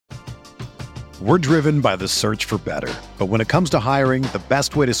We're driven by the search for better. But when it comes to hiring, the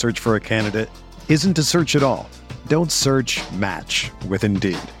best way to search for a candidate isn't to search at all. Don't search, match with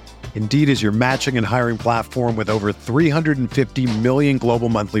Indeed. Indeed is your matching and hiring platform with over 350 million global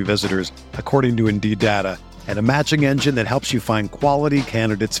monthly visitors, according to Indeed data, and a matching engine that helps you find quality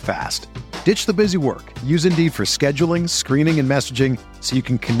candidates fast. Ditch the busy work. Use Indeed for scheduling, screening, and messaging so you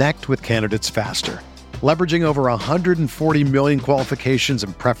can connect with candidates faster. Leveraging over 140 million qualifications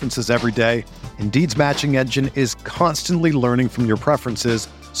and preferences every day, Indeed's matching engine is constantly learning from your preferences,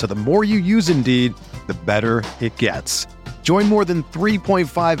 so the more you use Indeed, the better it gets. Join more than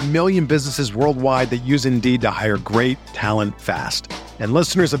 3.5 million businesses worldwide that use Indeed to hire great talent fast. And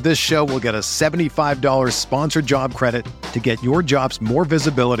listeners of this show will get a $75 sponsored job credit to get your jobs more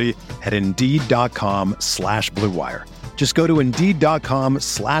visibility at Indeed.com/Blue Wire. Just go to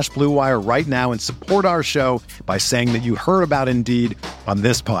Indeed.com/Blue Wire right now and support our show by saying that you heard about Indeed on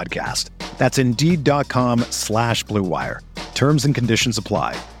this podcast. That's Indeed.com/Blue Wire. Terms and conditions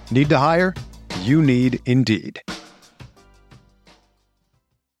apply. Need to hire? You need Indeed.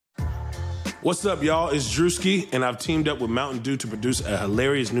 What's up, y'all? It's Drewski, and I've teamed up with Mountain Dew to produce a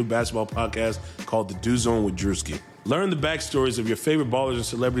hilarious new basketball podcast called The Dew Zone with Drewski. Learn the backstories of your favorite ballers and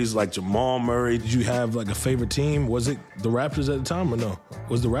celebrities like Jamal Murray. Did you have like a favorite team? Was it the Raptors at the time or no?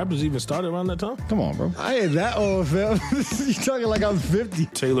 Was the Raptors even started around that time? Come on, bro. I ain't that old, fam. You talking like I'm 50.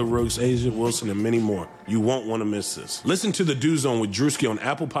 Taylor Rooks, Asia Wilson, and many more. You won't want to miss this. Listen to The Dew Zone with Drewski on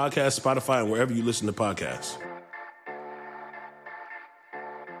Apple Podcasts, Spotify, and wherever you listen to podcasts.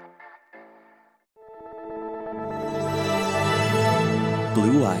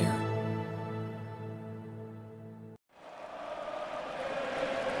 Blue Wire.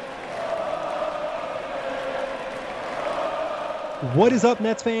 What is up,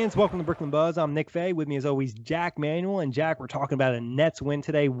 Nets fans? Welcome to Brooklyn Buzz. I'm Nick Fay. With me, as always, Jack Manuel. And Jack, we're talking about a Nets win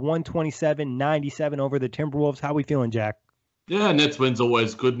today, 127-97 over the Timberwolves. How we feeling, Jack? Yeah, Nets win's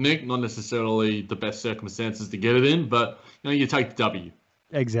always good, Nick. Not necessarily the best circumstances to get it in, but you take the W.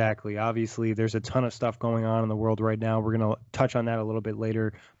 Exactly. Obviously, there's a ton of stuff going on in the world right now. We're going to touch on that a little bit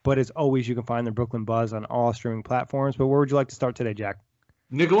later. But as always, you can find the Brooklyn Buzz on all streaming platforms. But where would you like to start today, Jack?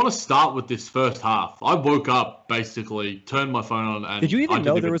 Nick, I want to start with this first half. I woke up, basically, turned my phone on, and did you even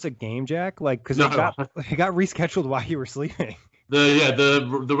know there was a game, Jack? Like, because it got rescheduled while you were sleeping.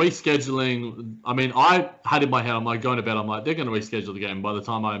 The rescheduling. I mean, I had in my head, I'm like going to bed. I'm like, they're going to reschedule the game. By the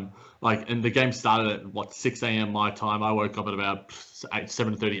time I'm like, and the game started at 6 a.m. my time. I woke up at about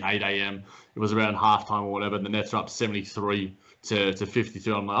 7:30, 8 a.m. It was around halftime or whatever. And the Nets are up 73 to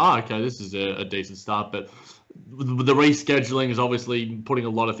 52. I'm like, okay, this is a decent start, but the rescheduling is obviously putting a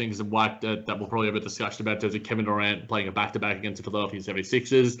lot of things in whack that we'll probably have a discussion about in terms of Kevin Durant playing a back-to-back against the Philadelphia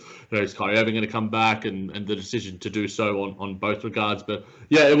 76ers. Is Kyrie Irving going to come back and the decision to do so on both regards. But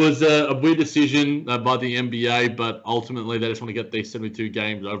yeah, it was a weird decision by the NBA, but ultimately they just want to get these 72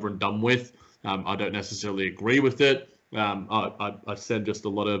 games over and done with. I don't necessarily agree with it. I send just a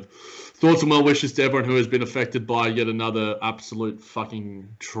lot of thoughts and well wishes to everyone who has been affected by yet another absolute fucking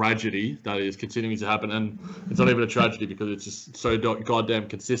tragedy that is continuing to happen. And it's not even a tragedy because it's just so goddamn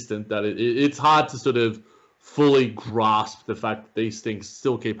consistent that it's hard to sort of fully grasp the fact that these things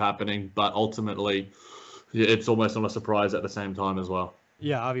still keep happening. But ultimately, it's almost not a surprise at the same time as well.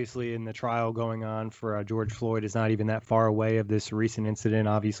 Yeah, obviously, in the trial going on for George Floyd is not even that far away of this recent incident.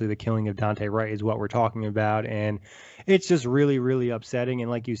 Obviously, the killing of Daunte Wright is what we're talking about. And it's just really, really upsetting. And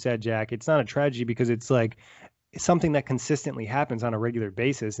like you said, Jack, it's not a tragedy because it's like something that consistently happens on a regular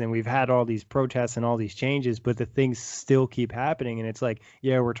basis. And we've had all these protests and all these changes, but the things still keep happening. And it's like,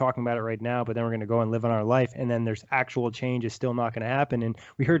 yeah, we're talking about it right now, but then we're going to go and live on our life. And then there's actual change is still not going to happen. And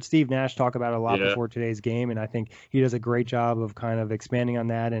we heard Steve Nash talk about it a lot before today's game. And I think he does a great job of kind of expanding on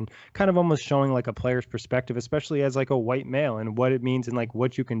that and kind of almost showing like a player's perspective, especially as like a white male and what it means and like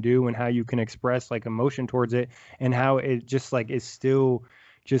what you can do and how you can express like emotion towards it and how it just like is still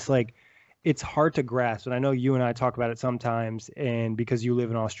just like, it's hard to grasp. And I know you and I talk about it sometimes, and because you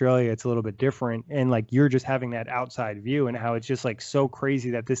live in Australia, it's a little bit different. And like, you're just having that outside view and how it's just like so crazy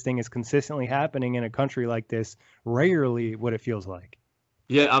that this thing is consistently happening in a country like this regularly, what it feels like.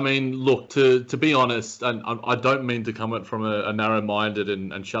 Yeah, I mean, look, to be honest, and I don't mean to come at from a narrow-minded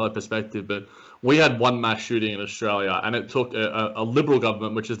and shallow perspective, but we had one mass shooting in Australia, and it took a Liberal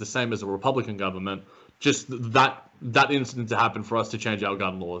government, which is the same as a Republican government, just that incident to happen for us to change our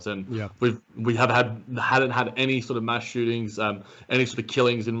gun laws. And we hadn't had any sort of mass shootings, any sort of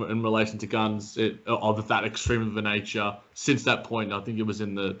killings in relation to guns of that extreme of a nature since that point. I think it was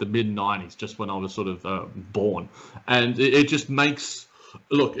in the mid-90s, just when I was sort of born. And it just makes,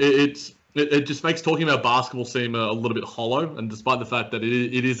 look, it's it just makes talking about basketball seem a little bit hollow. And despite the fact that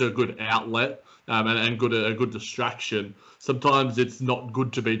it is a good outlet and a good distraction, sometimes it's not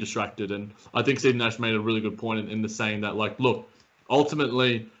good to be distracted. And I think Steve Nash made a really good point in the saying that, like, look,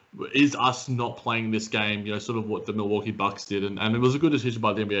 ultimately, is us not playing this game, sort of what the Milwaukee Bucks did. And it was a good decision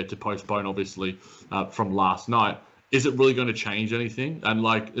by the NBA to postpone, obviously, from last night. Is it really going to change anything? And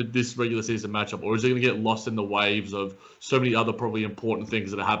like this regular season matchup, or is it going to get lost in the waves of so many other probably important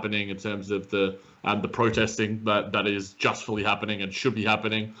things that are happening in terms of the protesting that is justly happening and should be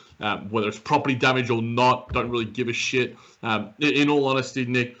happening, whether it's property damage or not, don't really give a shit. In all honesty,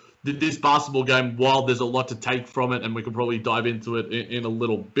 Nick, this basketball game, while there's a lot to take from it, and we can probably dive into it in a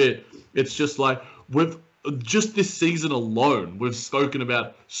little bit, it's just like just this season alone, we've spoken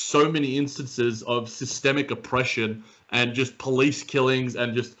about so many instances of systemic oppression and just police killings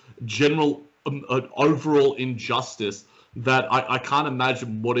and just general overall injustice that I can't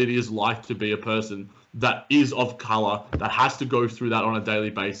imagine what it is like to be a person that is of color, that has to go through that on a daily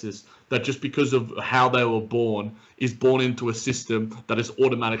basis, that just because of how they were born is born into a system that is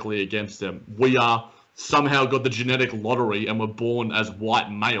automatically against them. We are somehow got the genetic lottery and were born as white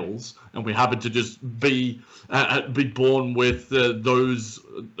males, and we happen to just be born with those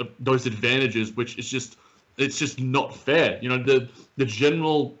advantages, which is just, it's just not fair. The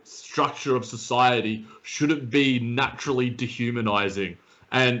general structure of society shouldn't be naturally dehumanizing,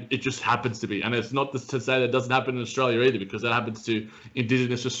 and it just happens to be. And it's not to say that it doesn't happen in Australia either, because that happens to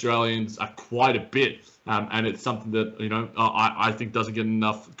Indigenous Australians quite a bit. And it's something that, I think doesn't get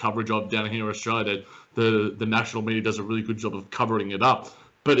enough coverage of down here in Australia. The national media does a really good job of covering it up.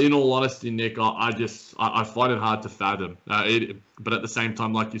 But in all honesty, Nick, I find it hard to fathom. But at the same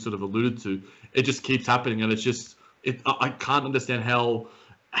time, like you sort of alluded to, it just keeps happening. And I can't understand how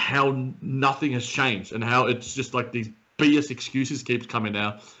nothing has changed, and how it's just like these BS excuses keeps coming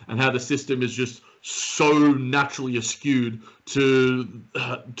out, and how the system is just so naturally skewed to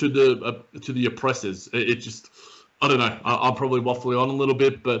the oppressors. It just, I don't know. I'm probably waffling on a little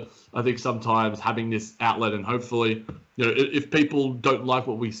bit, but I think sometimes having this outlet, and hopefully, if people don't like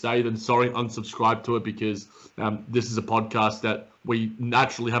what we say, then sorry, unsubscribe to it, because this is a podcast that we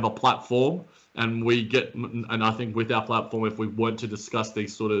naturally have a platform, and I think with our platform, if we weren't to discuss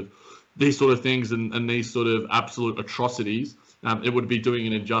these sort of things and these sort of absolute atrocities, it would be doing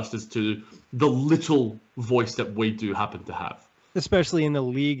an injustice to the little voice that we do happen to have. Especially in the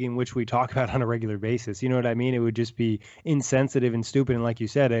league in which we talk about on a regular basis. You know what I mean? It would just be insensitive and stupid. And like you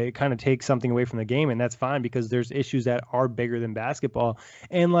said, it kind of takes something away from the game, and that's fine, because there's issues that are bigger than basketball.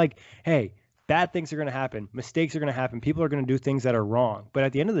 And like, hey, bad things are going to happen. Mistakes are going to happen. People are going to do things that are wrong. But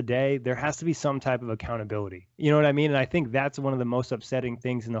at the end of the day, there has to be some type of accountability. You know what I mean? And I think that's one of the most upsetting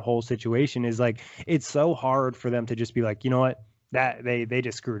things in the whole situation is, like, it's so hard for them to just be like, you know what, that they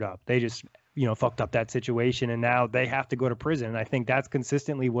just screwed up. They just, fucked up that situation, and now they have to go to prison. And I think that's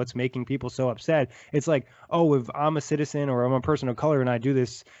consistently what's making people so upset. It's like, oh, if I'm a citizen or I'm a person of color and I do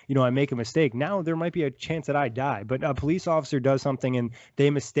this, I make a mistake, now there might be a chance that I die. But a police officer does something and they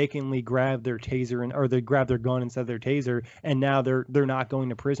mistakenly grab their taser or they grab their gun instead of their taser, and now they're not going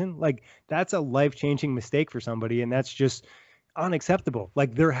to prison. Like, that's a life-changing mistake for somebody, and that's just unacceptable.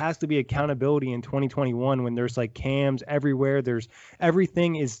 Like, there has to be accountability in 2021 when there's like cams everywhere.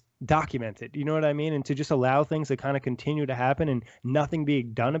 Everything is documented. You know what I mean? And to just allow things to kind of continue to happen and nothing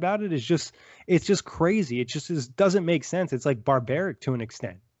being done about it it's just crazy. It just doesn't make sense. It's like barbaric to an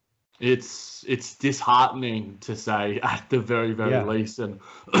extent. It's disheartening, to say, at the very, very least. And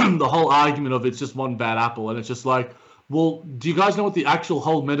the whole argument of it's just one bad apple, and it's just like, well, do you guys know what the actual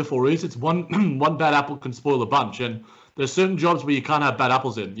whole metaphor is? It's one bad apple can spoil a bunch, and there's certain jobs where you can't have bad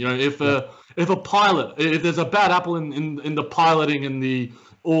apples in. If a pilot, if there's a bad apple in the piloting in the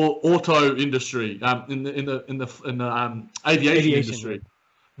auto industry, in the aviation industry,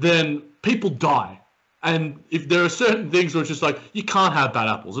 then people die. And if there are certain things where it's just like, you can't have bad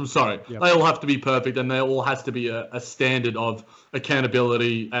apples. I'm sorry. Yep. They all have to be perfect, and there all has to be a standard of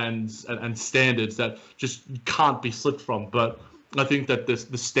accountability and standards that just can't be slipped from. But I think that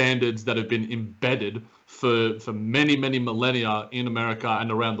the standards that have been embedded for many, many millennia in America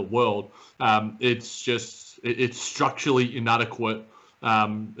and around the world, it's structurally inadequate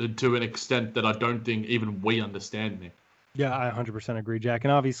to an extent that I don't think even we understand, Nick. Yeah, I 100% agree, Jack.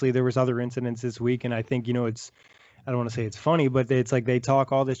 And obviously there was other incidents this week, and I think, I don't want to say it's funny, but it's like they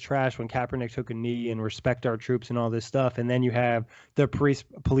talk all this trash when Kaepernick took a knee and respect our troops and all this stuff. And then you have the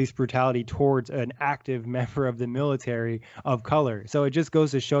police brutality towards an active member of the military of color. So it just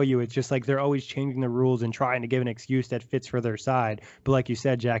goes to show you, it's just like they're always changing the rules and trying to give an excuse that fits for their side. But like you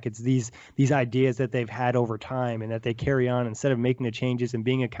said, Jack, it's these ideas that they've had over time and that they carry on instead of making the changes and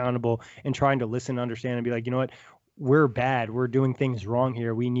being accountable and trying to listen, understand, and be like, you know what? We're bad. We're doing things wrong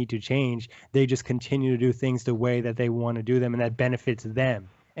here. We need to change. They just continue to do things the way that they want to do them, and that benefits them.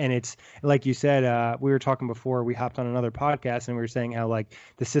 And it's like you said, we were talking before we hopped on another podcast and we were saying how like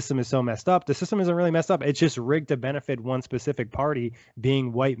the system is so messed up. The system isn't really messed up. It's just rigged to benefit one specific party,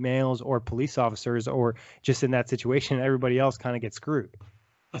 being white males or police officers, or just in that situation, everybody else kind of gets screwed.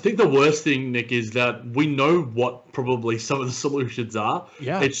 I think the worst thing, Nick, is that we know what probably some of the solutions are.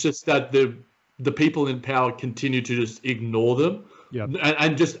 Yeah. It's just that the people in power continue to just ignore them,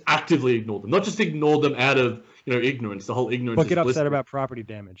 and just actively ignore them. Not just ignore them out of ignorance. The whole ignorance. But get upset about property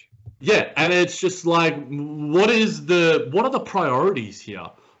damage. Yeah, and it's just like, what are the priorities here?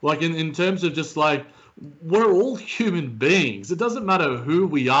 Like in terms of just like, we're all human beings. It doesn't matter who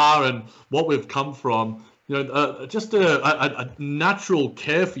we are and what we've come from. Just a natural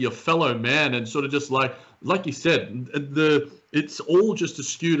care for your fellow man, and sort of just like you said, it's all just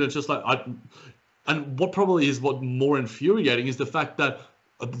skewed. It's just like and what probably is what more infuriating is the fact that,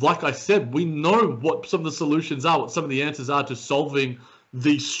 like I said, we know what some of the solutions are, what some of the answers are to solving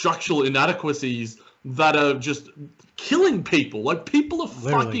the structural inadequacies that are just killing people. Like, people are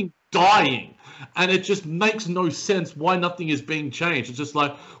fucking dying. And it just makes no sense why nothing is being changed. It's just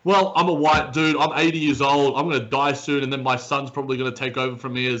like, well, I'm a white dude. I'm 80 years old. I'm going to die soon. And then my son's probably going to take over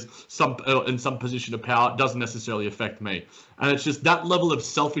from me as in some position of power. It doesn't necessarily affect me. And it's just that level of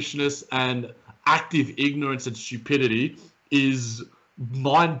selfishness and active ignorance and stupidity is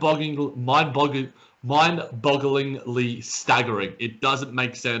mind-bogglingly staggering. It doesn't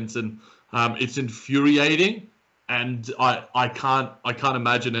make sense. And it's infuriating. And I can't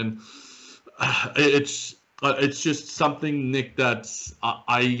imagine. And it's just something, Nick, that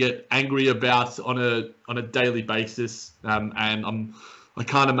I get angry about on a daily basis, and I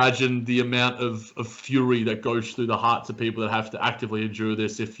can't imagine the amount of fury that goes through the hearts of people that have to actively endure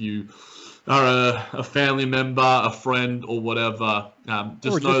this. If you are a family member, a friend, or whatever, or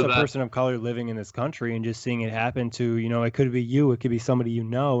just a person of color living in this country and just seeing it happen to, it could be you, it could be somebody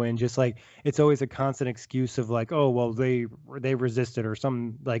and just like, it's always a constant excuse of like, oh, well, they resisted, or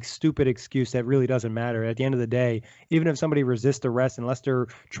some like stupid excuse that really doesn't matter. At the end of the day, even if somebody resists arrest, unless they're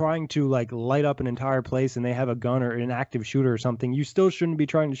trying to like light up an entire place and they have a gun or an active shooter or something, you still shouldn't be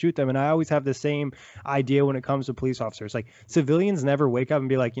trying to shoot them. And I always have the same idea when it comes to police officers. Like, civilians never wake up and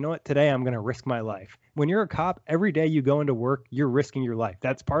be like, you know what, today I'm going to risk my life. When you're a cop, every day you go into work, you're risking your life.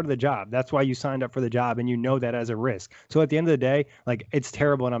 That's part of the job. That's why you signed up for the job, and you know that as a risk. So at the end of the day, like, it's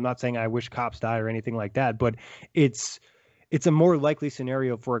terrible, and I'm not saying I wish cops die or anything like that, but it's a more likely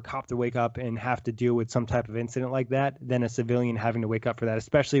scenario for a cop to wake up and have to deal with some type of incident like that than a civilian having to wake up for that,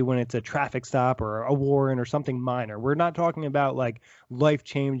 especially when it's a traffic stop or a warrant or something minor. We're not talking about like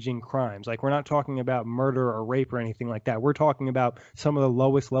life-changing crimes. Like, we're not talking about murder or rape or anything like that. We're talking about some of the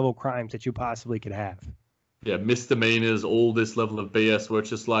lowest level crimes that you possibly could have. Yeah, misdemeanors, all this level of BS where it's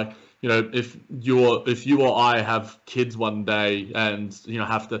just like, if you or I have kids one day and, we don't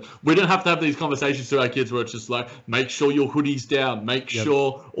have to have these conversations to our kids where it's just like, make sure your hoodie's down, make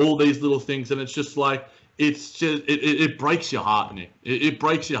sure all these little things. And it's just like, it breaks your heart, Nick. It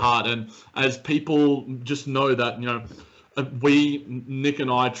breaks your heart. And as people just know that, Nick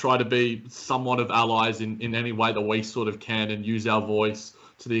and I try to be somewhat of allies in any way that we sort of can and use our voice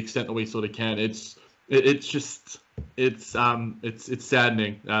to the extent that we sort of can. It's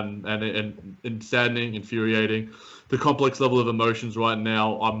saddening and saddening, infuriating. The complex level of emotions right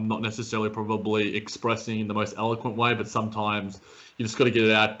now, I'm not necessarily probably expressing in the most eloquent way, but sometimes you just got to get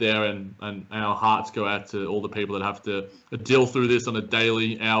it out there, and our hearts go out to all the people that have to deal through this on a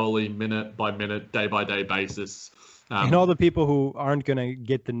daily, hourly, minute by minute, day by day basis. And all the people who aren't going to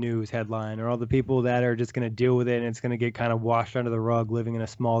get the news headline, or all the people that are just going to deal with it and it's going to get kind of washed under the rug living in a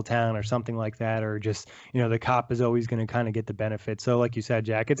small town or something like that, or just, the cop is always going to kind of get the benefit. So like you said,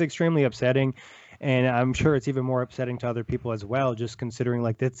 Jack, it's extremely upsetting. And I'm sure it's even more upsetting to other people as well, just considering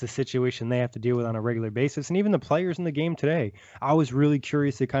like that's the situation they have to deal with on a regular basis. And even the players in the game today, I was really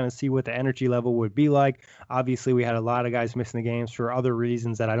curious to kind of see what the energy level would be like. Obviously, we had a lot of guys missing the games for other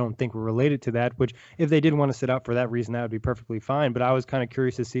reasons that I don't think were related to that, which if they did want to sit out for that reason, that would be perfectly fine. But I was kind of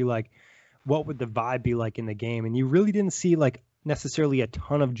curious to see like what would the vibe be like in the game. And you really didn't see like necessarily a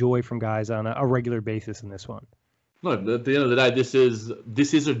ton of joy from guys on a regular basis in this one. No, at the end of the day, this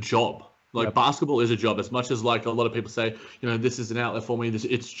is a job. Like basketball is a job. As much as like a lot of people say, this is an outlet for me.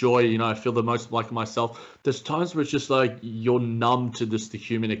 It's joy. I feel the most like myself. There's times where it's just like you're numb to just the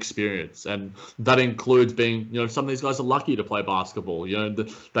human experience, and that includes being, some of these guys are lucky to play basketball.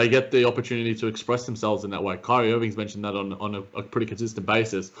 They get the opportunity to express themselves in that way. Kyrie Irving's mentioned that on a pretty consistent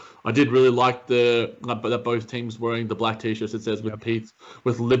basis. I did really like that both teams wearing the black t-shirts. It says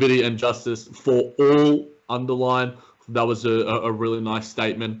with liberty and justice for all, underline. That was a really nice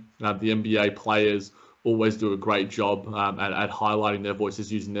statement. The NBA players always do a great job at highlighting their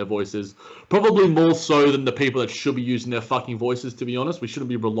voices, using their voices. Probably more so than the people that should be using their fucking voices, to be honest. We shouldn't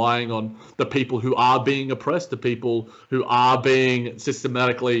be relying on the people who are being oppressed, the people who are being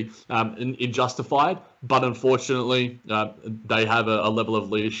systematically unjustified. But unfortunately, they have a level of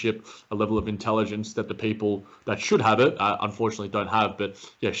leadership, a level of intelligence that the people that should have it, unfortunately, don't have. But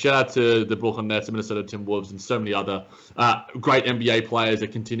yeah, shout out to the Brooklyn Nets, the Minnesota Timberwolves, and so many other great NBA players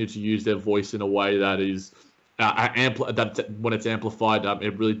that continue to use their voice in a way that is that when it's amplified,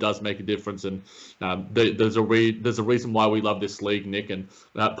 it really does make a difference. And there's a reason why we love this league, Nick. And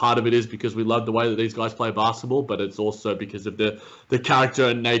part of it is because we love the way that these guys play basketball, but it's also because of the character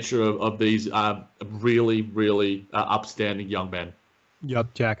and nature of these really, really upstanding young men.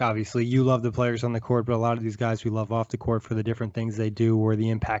 Yep, Jack, obviously you love the players on the court, but a lot of these guys we love off the court for the different things they do or the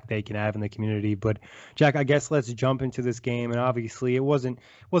impact they can have in the community. But Jack, I guess let's jump into this game. And obviously it wasn't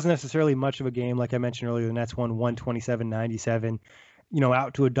necessarily much of a game. Like I mentioned earlier, the Nets won 127-97,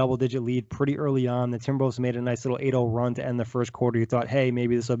 out to a double-digit lead pretty early on. The Timberwolves made a nice little 8-0 run to end the first quarter. You thought, hey,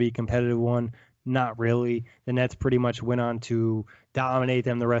 maybe this will be a competitive one. Not really. The Nets pretty much went on to dominate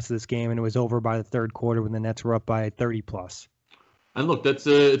them the rest of this game, and it was over by the third quarter when the Nets were up by 30+. And look, it's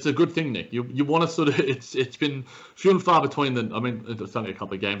a good thing, Nick. You want to sort of it's been few and far between. It's only a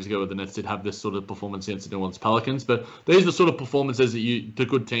couple of games ago where the Nets did have this sort of performance against the New Orleans Pelicans, but these are the sort of performances that the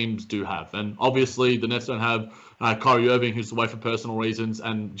good teams do have. And obviously, the Nets don't have Kyrie Irving, who's away for personal reasons,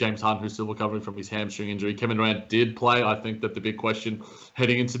 and James Harden, who's still recovering from his hamstring injury. Kevin Durant did play. I think that the big question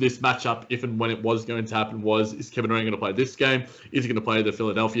heading into this matchup, if and when it was going to happen, is Kevin Durant going to play this game? Is he going to play the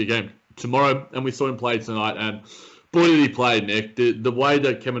Philadelphia game tomorrow? And we saw him play tonight, and boy, did he play, Nick. The way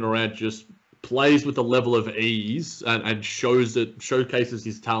that Kevin Durant just plays with a level of ease and showcases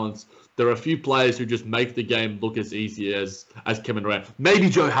his talents. There are a few players who just make the game look as easy as Kevin Durant. Maybe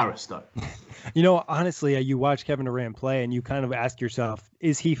Joe Harris, though. Honestly, you watch Kevin Durant play and you kind of ask yourself,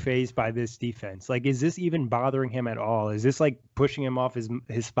 is he fazed by this defense? Like, is this even bothering him at all? Is this like pushing him off his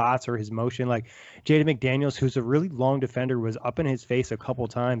spots or his motion? Like Jaden McDaniels, who's a really long defender, was up in his face a couple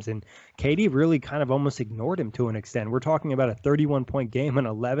times, and KD really kind of almost ignored him to an extent. We're talking about a 31-point game and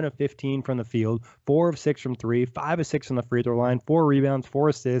 11 of 15 from the field, 4 of 6 from 3, 5 of 6 from the free throw line, 4 rebounds, 4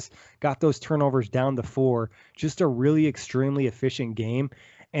 assists, got those turnovers down to 4. Just a really extremely efficient game.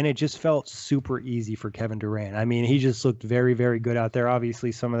 And it just felt super easy for Kevin Durant. I mean, he just looked very, very good out there.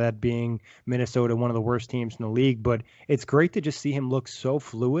 Obviously, some of that being Minnesota, one of the worst teams in the league. But it's great to just see him look so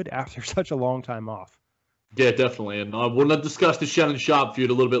fluid after such a long time off. Yeah, definitely. And I want to discuss the Shannon Sharpe feud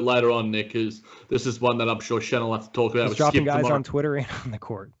a little bit later on, Nick, because this is one that I'm sure Shannon will have to talk about. He's dropping guys on Twitter and on the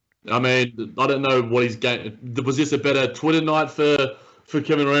court. I mean, I don't know what he's getting. Was this a better Twitter night for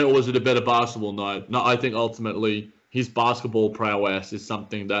Kevin Durant, or was it a better basketball night? No, I think ultimately his basketball prowess is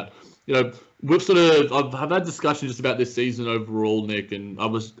something that, we've I've had discussions just about this season overall, Nick, and I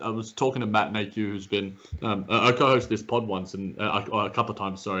was talking to Matt Nakew, who's been a co-host of this pod once and a couple of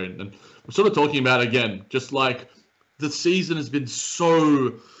times, and we're sort of talking about, again, just like the season has been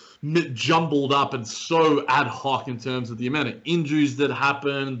so jumbled up and so ad hoc in terms of the amount of injuries that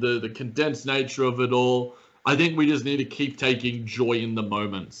happen, the condensed nature of it all. I think we just need to keep taking joy in the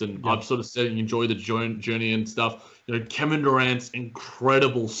moments. And I've sort of said enjoy the journey and stuff. Kevin Durant's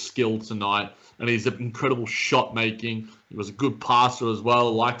incredible skill tonight, and his incredible shot making. He was a good passer as well.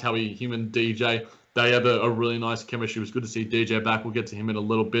 I liked how him and DJ, they have a really nice chemistry. It was good to see DJ back. We'll get to him in a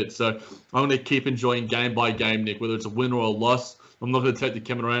little bit. So I'm going to keep enjoying game by game, Nick, whether it's a win or a loss. I'm not going to take the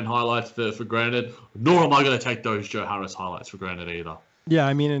Kevin Durant highlights for granted, nor am I going to take those Joe Harris highlights for granted either. Yeah,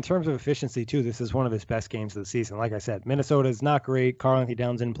 I mean, in terms of efficiency, too, this is one of his best games of the season. Like I said, Minnesota is not great. Karl-Anthony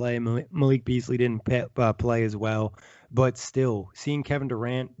Towns didn't play. Malik Beasley didn't play as well. But still, seeing Kevin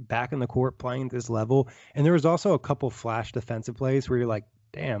Durant back in the court playing at this level, and there was also a couple flash defensive plays where you're like,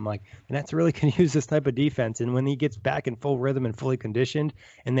 damn, like the Nets really can use this type of defense. And when he gets back in full rhythm and fully conditioned,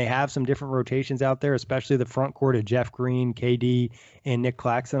 and they have some different rotations out there, especially the front court of Jeff Green, KD, and Nick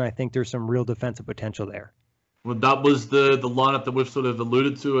Claxton, I think there's some real defensive potential there. Well, that was the lineup that we've sort of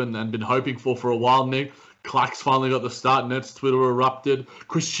alluded to and been hoping for a while, Nick. Clax finally got the start. Nets Twitter erupted.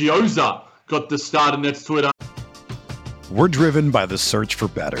 Chris Chiozza got the start in Nets Twitter. We're driven by the search for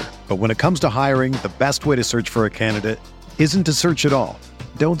better. But when it comes to hiring, the best way to search for a candidate isn't to search at all.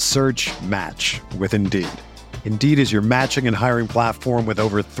 Don't search, match with Indeed. Indeed is your matching and hiring platform with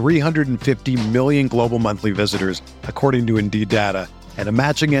over 350 million global monthly visitors, according to Indeed data, and a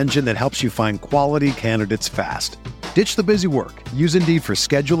matching engine that helps you find quality candidates fast. Ditch the busy work. Use Indeed for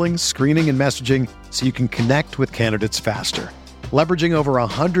scheduling, screening, and messaging so you can connect with candidates faster. Leveraging over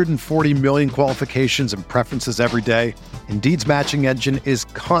 140 million qualifications and preferences every day, Indeed's matching engine is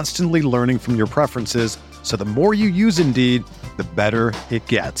constantly learning from your preferences, so the more you use Indeed, the better it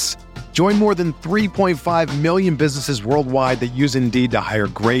gets. Join more than 3.5 million businesses worldwide that use Indeed to hire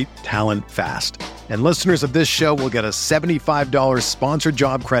great talent fast. And listeners of this show will get a $75 sponsored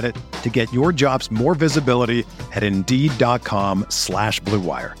job credit to get your jobs more visibility at Indeed.com/Blue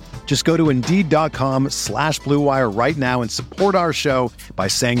Wire. Just go to Indeed.com/Blue Wire right now and support our show by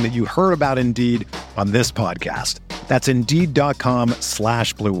saying that you heard about Indeed on this podcast. That's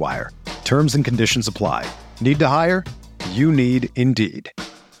Indeed.com/Blue Wire. Terms and conditions apply. Need to hire? You need Indeed.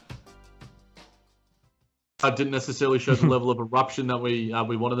 I didn't necessarily show the level of eruption that we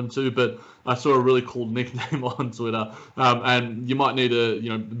wanted them to, but I saw a really cool nickname on Twitter, and you might need to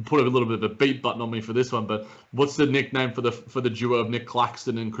put a little bit of a beat button on me for this one. But what's the nickname for the duo of Nick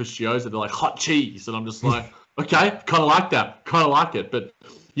Claxton and Chris Chiozza? They're like hot cheese, and I'm just like, okay, kind of like that, kind of like it. But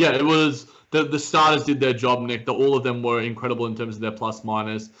yeah, it was the starters did their job, Nick. All of them were incredible in terms of their plus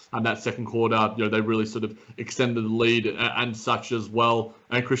minus, and that second quarter, they really sort of extended the lead and such as well.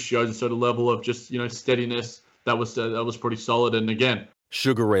 And Chris Chiozza showed a level of just steadiness that was pretty solid. And again,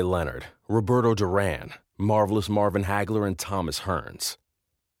 Sugar Ray Leonard, Roberto Duran, Marvelous Marvin Hagler, and Thomas Hearns.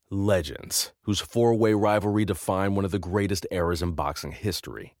 Legends, whose four-way rivalry defined one of the greatest eras in boxing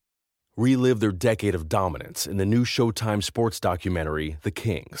history. Relive their decade of dominance in the new Showtime sports documentary, The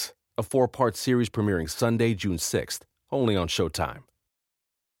Kings, a 4-part series premiering Sunday, June 6th, only on Showtime.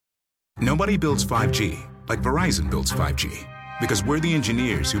 Nobody builds 5G like Verizon builds 5G, because we're the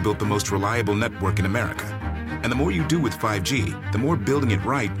engineers who built the most reliable network in America. And the more you do with 5G, the more building it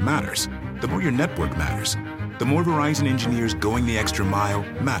right matters. The more your network matters. The more Verizon engineers going the extra mile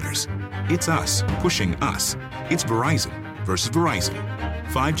matters. It's us pushing us. It's Verizon versus Verizon.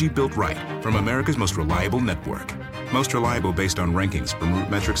 5G built right from America's most reliable network. Most reliable based on rankings from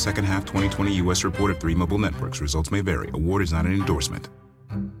RootMetrics second half 2020 U.S. report of 3 mobile networks. Results may vary. Award is not an endorsement.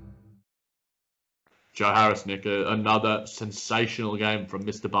 Joe Harris, Nick, another sensational game from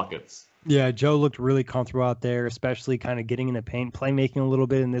Mr. Buckets. Yeah, Joe looked really comfortable out there, especially kind of getting in the paint, playmaking a little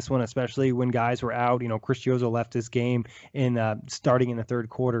bit in this one, especially when guys were out. Chris Chiozza left this game starting in the third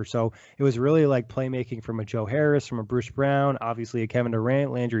quarter. So it was really like playmaking from a Joe Harris, from a Bruce Brown, obviously a Kevin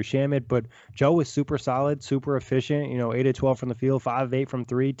Durant, Landry Shamet. But Joe was super solid, super efficient, 8 of 12 from the field, 5 of 8 from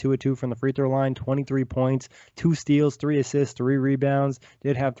 3, 2 of 2 from the free throw line, 23 points, 2 steals, 3 assists, 3 rebounds.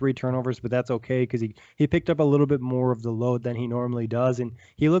 Did have 3 turnovers, but that's okay because he picked up a little bit more of the load than he normally does. And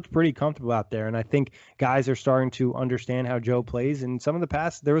he looked pretty comfortable out there. And I think guys are starting to understand how Joe plays. And some of the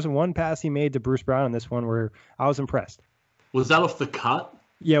passes, there was one pass he made to Bruce Brown in this one where I was impressed. Was that off the cut?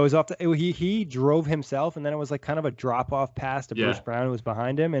 Yeah, it was off he drove himself, and then it was like kind of a drop-off pass to Bruce Brown, who was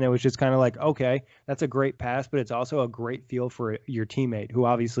behind him, and it was just kind of like, okay, that's a great pass, but it's also a great feel for your teammate, who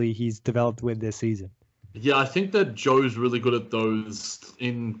obviously he's developed with this season. Yeah, I think that Joe's really good at those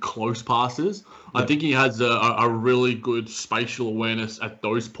in close passes. Yeah. I think he has a really good spatial awareness at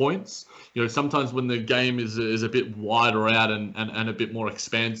those points. Sometimes when the game is a bit wider out and a bit more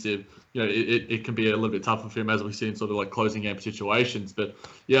expansive, it can be a little bit tougher for him, as we see in sort of like closing game situations. But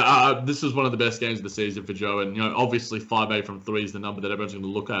yeah, this was one of the best games of the season for Joe. And, obviously 5-8 from 3 is the number that everyone's going to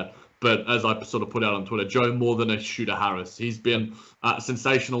look at. But as I sort of put out on Twitter, Joe more than a shooter Harris. He's been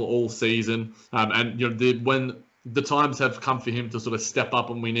sensational all season. And when the times have come for him to sort of step up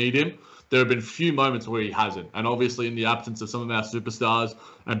when we need him, there have been few moments where he hasn't. And obviously in the absence of some of our superstars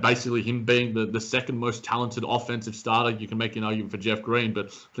and basically him being the second most talented offensive starter, you can make an argument for Jeff Green, but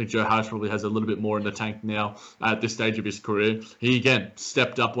I think Joe Harris probably has a little bit more in the tank now at this stage of his career. He, again,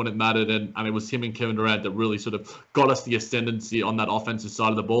 stepped up when it mattered, and it was him and Kevin Durant that really sort of got us the ascendancy on that offensive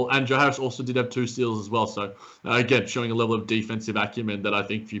side of the ball. And Joe Harris also did have 2 steals as well. So, again, showing a level of defensive acumen that I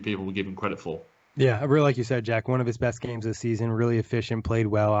think few people will give him credit for. Yeah, really, like you said, Jack, one of his best games this season, really efficient, played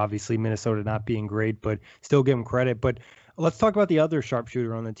well. Obviously, Minnesota not being great, but still give him credit. But let's talk about the other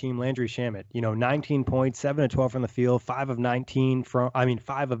sharpshooter on the team, Landry Shamet. 19 points, 7 of 12 from the field, 5 of 9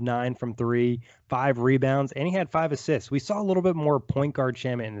 from 3, 5 rebounds, and he had 5 assists. We saw a little bit more point guard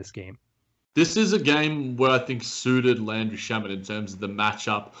Shamet in this game. This is a game where I think suited Landry Shamet in terms of the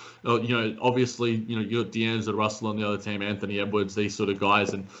matchup. Obviously, you got D'Angelo Russell on the other team, Anthony Edwards, these sort of guys,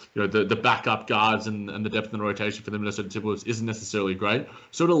 and the backup guards and the depth in the rotation for the Minnesota Timberwolves isn't necessarily great.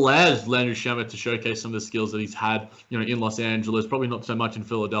 So it allows Landry Shamet to showcase some of the skills that he's had, in Los Angeles, probably not so much in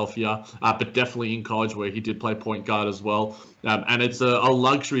Philadelphia, but definitely in college where he did play point guard as well. And it's a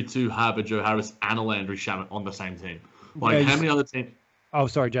luxury to have a Joe Harris and a Landry Shamet on the same team. Like, how many other teams? Oh,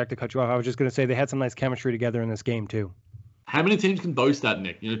 sorry, Jack, to cut you off. I was just going to say they had some nice chemistry together in this game, too. How many teams can boast that,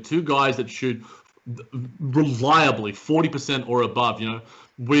 Nick? Two guys that shoot reliably 40% or above.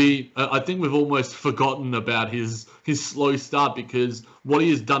 I think we've almost forgotten about his slow start, because what he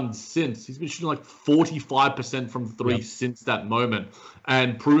has done since, he's been shooting like 45% from three since that moment,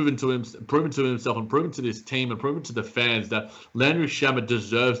 and proven to himself and proven to this team and proven to the fans that Landry Shamet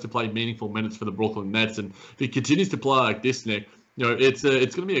deserves to play meaningful minutes for the Brooklyn Nets. And if he continues to play like this, Nick, it's going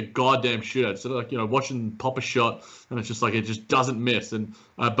to be a goddamn shootout. So watching pop a shot, and it's just like it just doesn't miss. And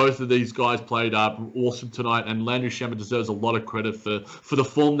both of these guys played awesome tonight, and Landry Shamet deserves a lot of credit for the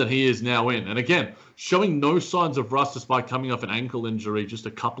form that he is now in. And again, showing no signs of rust despite coming off an ankle injury just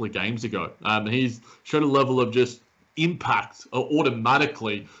a couple of games ago. He's showed a level of just impact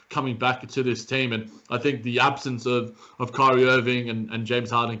automatically coming back to this team. And I think the absence of Kyrie Irving and James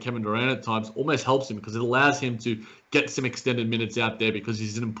Harden and Kevin Durant at times almost helps him, because it allows him to get some extended minutes out there, because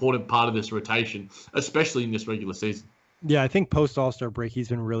he's an important part of this rotation, especially in this regular season. Yeah, I think post All-Star break, he's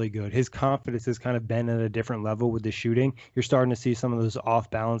been really good. His confidence has kind of been at a different level with the shooting. You're starting to see some of those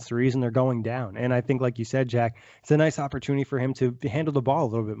off-balance threes, and they're going down. And I think, like you said, Jack, it's a nice opportunity for him to handle the ball a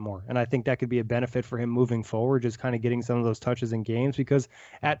little bit more. And I think that could be a benefit for him moving forward, just kind of getting some of those touches in games, because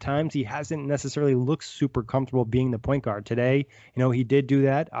at times he hasn't necessarily looked super comfortable being the point guard. Today, he did do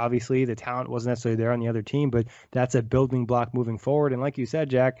that. Obviously, the talent wasn't necessarily there on the other team, but that's a building block moving forward. And like you said,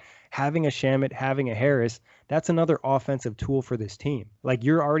 Jack, having a Shamet, having a Harris, that's another offensive tool for this team. Like,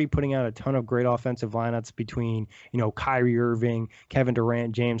 you're already putting out a ton of great offensive lineups between, Kyrie Irving, Kevin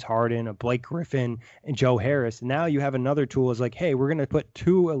Durant, James Harden, Blake Griffin, and Joe Harris. Now you have another tool is like, hey, we're going to put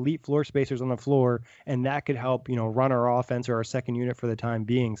two elite floor spacers on the floor, and that could help, run our offense or our second unit for the time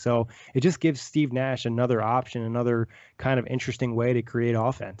being. So it just gives Steve Nash another option, another kind of interesting way to create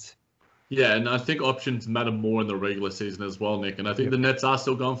offense. Yeah, and I think options matter more in the regular season as well, Nick. And I think the Nets are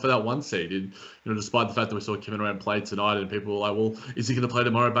still going for that one seed. Despite the fact that we saw Kevin Durant play tonight, and people were like, well, is he going to play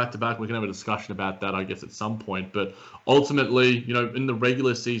tomorrow back-to-back? We can have a discussion about that, I guess, at some point. But ultimately, in the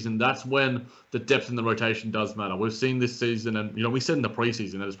regular season, that's when the depth in the rotation does matter. We've seen this season, and, we said in the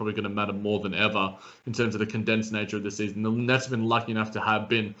preseason that it's probably going to matter more than ever in terms of the condensed nature of the season. The Nets have been lucky enough to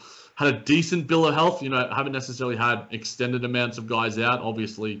have had a decent bill of health, haven't necessarily had extended amounts of guys out.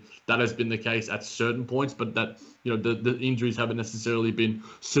 Obviously, that has been the case at certain points, but that, the injuries haven't necessarily been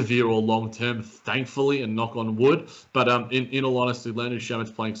severe or long-term, thankfully, and knock on wood. But in all honesty, Landry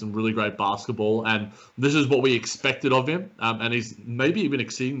Shamet's playing some really great basketball, and this is what we expected of him, and he's maybe even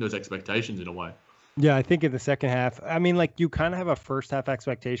exceeding those expectations in a way. Yeah, I think in the second half, you kind of have a first half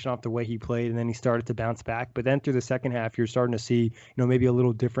expectation off the way he played, and then he started to bounce back. But then through the second half, you're starting to see, maybe a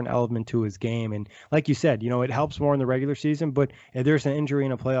little different element to his game. And like you said, it helps more in the regular season. But if there's an injury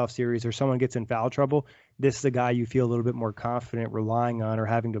in a playoff series or someone gets in foul trouble, this is a guy you feel a little bit more confident relying on or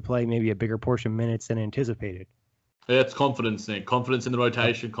having to play maybe a bigger portion of minutes than anticipated. Yeah, it's confidence, Nick. Confidence in the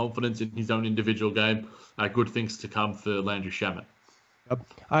rotation, confidence in his own individual game. Good things to come for Landry Shamet.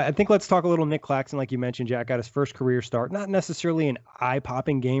 I think let's talk a little Nick Claxton. Like you mentioned, Jack got his first career start. Not necessarily an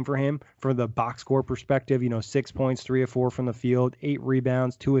eye-popping game for him from the box score perspective. 6 points, 3 of 4 from the field, 8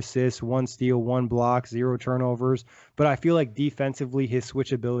 rebounds, 2 assists, 1 steal, 1 block, 0 turnovers. But I feel like defensively, his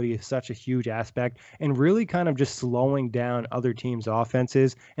switchability is such a huge aspect and really kind of just slowing down other teams'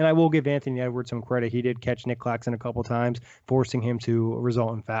 offenses. And I will give Anthony Edwards some credit. He did catch Nick Claxton a couple times, forcing him to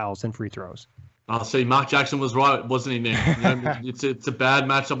result in fouls and free throws. I'll see. Mark Jackson was right, wasn't he, Nick? It's a bad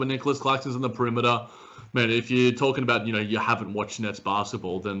matchup when Nicholas Claxton's on the perimeter. Man, if you're talking about, you haven't watched Nets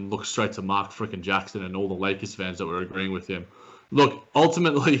basketball, then look straight to Mark frickin' Jackson and all the Lakers fans that were agreeing with him. Look,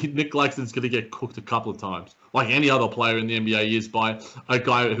 ultimately, Nick Claxton's going to get cooked a couple of times, like any other player in the NBA is, by a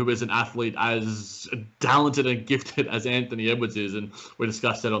guy who is an athlete as talented and gifted as Anthony Edwards is. And we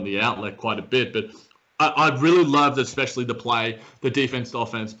discussed that on the outlet quite a bit. But I really loved especially the defense to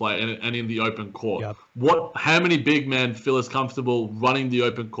offense play, and in the open court. Yep. How many big men feel as comfortable running the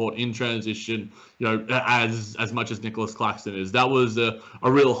open court in transition, as much as Nicholas Claxton is? That was a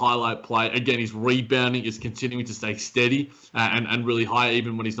real highlight play. Again, his rebounding is continuing to stay steady and really high,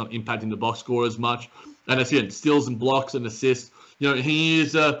 even when he's not impacting the box score as much. And again, steals and blocks and assists. he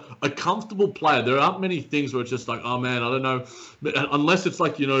is a comfortable player. There aren't many things where it's just like, oh man, I don't know. Unless it's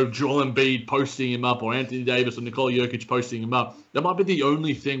like, Joel Embiid posting him up or Anthony Davis or Nikola Jokic posting him up. That might be the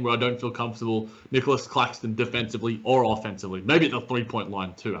only thing where I don't feel comfortable Nicholas Claxton defensively or offensively. Maybe at the 3-point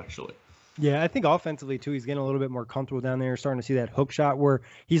line too, actually. Yeah, I think offensively, too, he's getting a little bit more comfortable down there, starting to see that hook shot where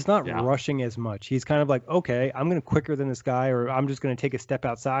he's not rushing as much. He's kind of like, okay, I'm going to quicker than this guy, or I'm just going to take a step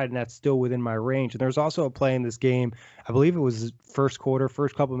outside, and that's still within my range. And there's also a play in this game, I believe it was first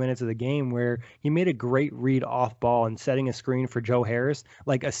couple minutes of the game, where he made a great read off ball and setting a screen for Joe Harris,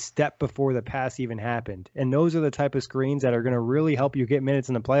 like a step before the pass even happened. And those are the type of screens that are going to really help you get minutes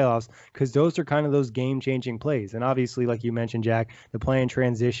in the playoffs, because those are kind of those game-changing plays. And obviously, like you mentioned, Jack, the play in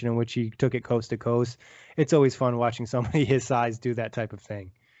transition in which he took it coast to coast. It's always fun watching somebody his size do that type of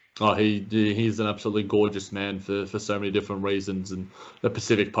thing. Oh, he's an absolutely gorgeous man for so many different reasons, and the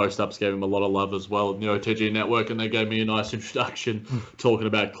Pacific Post-Ups gave him a lot of love as well. TG Network, and they gave me a nice introduction talking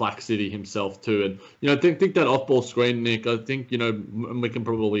about Clack City himself too. And I think that off-ball screen, Nick, I think we can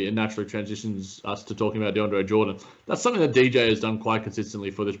probably naturally transitions us to talking about DeAndre Jordan. That's something that DJ has done quite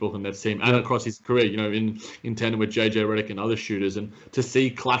consistently for this Brooklyn Nets team and across his career. In tandem with JJ Redick and other shooters, and to see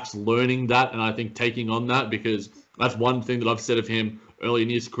Clax learning that, and I think taking on that, because that's one thing that I've said of him early in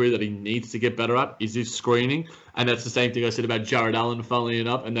his career that he needs to get better at is his screening. And that's the same thing I said about Jared Allen, funnily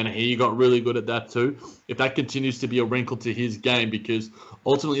enough. And then he got really good at that too. If that continues to be a wrinkle to his game, because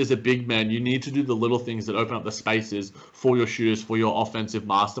ultimately as a big man, you need to do the little things that open up the spaces for your shooters, for your offensive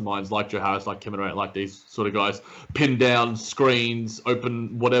masterminds like Joe Harris, like Kevin Durant, like these sort of guys. Pin down, screens,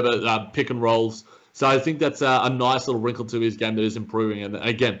 open whatever, pick and rolls. So I think that's a nice little wrinkle to his game that is improving. And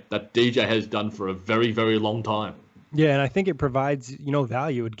again, that DJ has done for a very, very long time. Yeah, and I think it provides,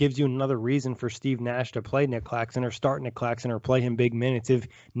 value. It gives you another reason for Steve Nash to play Nick Claxton or start Nick Claxton or play him big minutes. If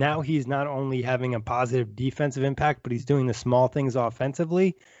now he's not only having a positive defensive impact, but he's doing the small things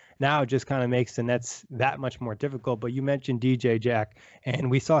offensively, now it just kind of makes the Nets that much more difficult. But you mentioned DJ, Jack,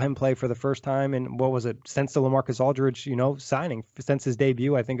 and we saw him play for the first time in, since the LaMarcus Aldridge, signing, since his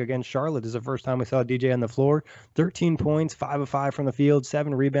debut, I think, against Charlotte is the first time we saw DJ on the floor. 13 points, 5 of 5 from the field,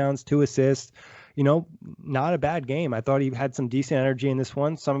 7 rebounds, 2 assists. Not a bad game. I thought he had some decent energy in this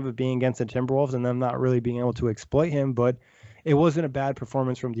one, some of it being against the Timberwolves and them not really being able to exploit him, but it wasn't a bad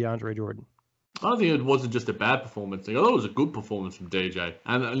performance from DeAndre Jordan. I don't think it wasn't just a bad performance. I thought it was a good performance from DJ.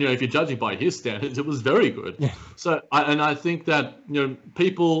 And, if you're judging by his standards, it was very good. Yeah. So, I think that,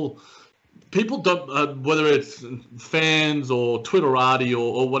 people don't, whether it's fans or Twitterati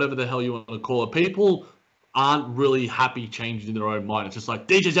or whatever the hell you want to call it, people aren't really happy changing in their own mind. It's just like,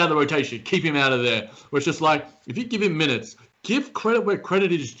 DJ's out of the rotation, keep him out of there. Where it's just like, if you give him minutes, give credit where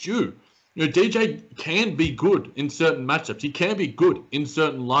credit is due. DJ can be good in certain matchups. He can be good in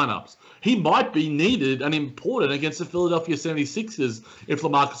certain lineups. He might be needed and important against the Philadelphia 76ers if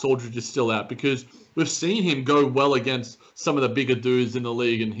LaMarcus Aldridge is still out, because we've seen him go well against some of the bigger dudes in the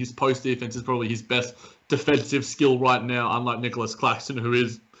league, and his post defense is probably his best defensive skill right now, unlike Nicholas Claxton, who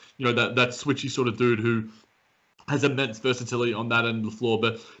is, that switchy sort of dude who has immense versatility on that end of the floor.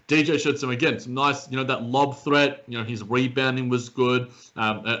 But DJ showed some nice, that lob threat. His rebounding was good.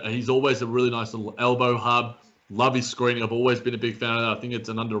 He's always a really nice little elbow hub. Love his screening. I've always been a big fan of that. I think it's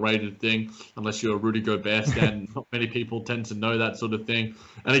an underrated thing, unless you're a Rudy Gobert fan. Not many people tend to know that sort of thing.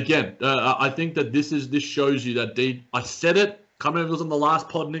 And again, I think that this shows you that I said it. Can't remember if it was on the last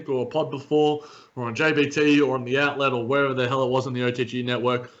pod, Nick, or a pod before, or on JBT, or on the Outlet, or wherever the hell it was on the OTG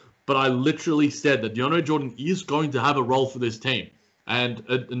network. But I literally said that DeAndre Jordan is going to have a role for this team.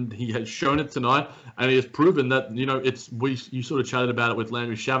 And he has shown it tonight, and he has proven that, you sort of chatted about it with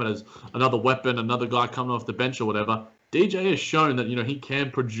Landry Shamet as another weapon, another guy coming off the bench or whatever. DJ has shown that, he can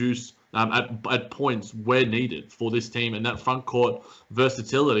produce at points where needed for this team, and that front court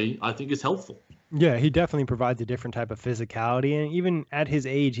versatility, I think, is helpful. Yeah, he definitely provides a different type of physicality, and even at his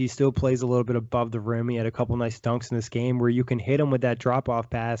age, he still plays a little bit above the rim. He had a couple nice dunks in this game where you can hit him with that drop-off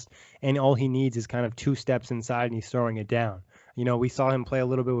pass, and all he needs is kind of 2 steps inside, and he's throwing it down. We saw him play a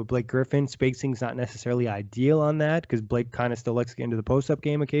little bit with Blake Griffin. Spacing's not necessarily ideal on that because Blake kind of still likes to get into the post-up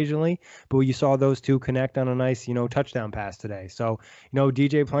game occasionally. But you saw those two connect on a nice, touchdown pass today. So,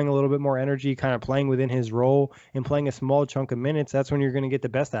 DJ playing a little bit more energy, kind of playing within his role and playing a small chunk of minutes, that's when you're going to get the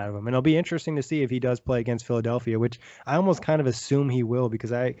best out of him. And it'll be interesting to see if he does play against Philadelphia, which I almost kind of assume he will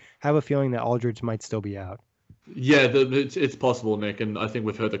because I have a feeling that Aldridge might still be out. Yeah, it's possible, Nick, and I think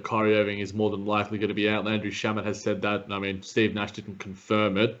we've heard that Kyrie Irving is more than likely going to be out. Landry Shamet has said that. I mean, Steve Nash didn't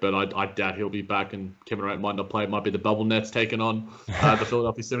confirm it, but I doubt he'll be back, and Kevin Durant might not play. It might be the bubble Nets taking on the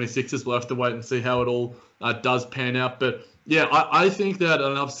Philadelphia 76ers. We'll have to wait and see how it all does pan out. But, yeah, I think that,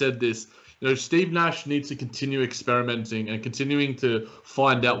 and I've said this, Steve Nash needs to continue experimenting and continuing to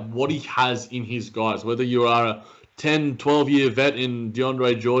find out what he has in his guys, whether you are a 10, 12-year vet in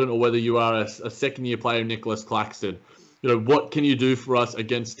DeAndre Jordan or whether you are a second-year player, Nicholas Claxton. What can you do for us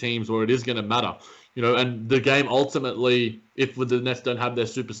against teams where it is going to matter? And the game ultimately, if the Nets don't have their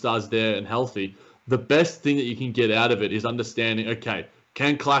superstars there and healthy, the best thing that you can get out of it is understanding, okay,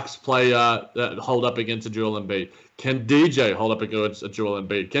 can Clax play hold up against a Joel Embiid? Can DJ hold up against a Joel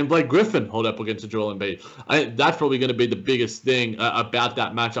Embiid? Can Blake Griffin hold up against a Joel Embiid? I think that's probably going to be the biggest thing about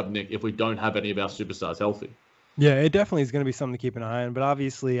that matchup, Nick, if we don't have any of our superstars healthy. Yeah, it definitely is going to be something to keep an eye on. But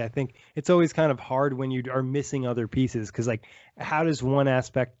obviously, I think it's always kind of hard when you are missing other pieces because, how does one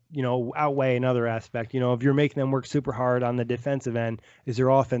aspect, outweigh another aspect? If you're making them work super hard on the defensive end, is your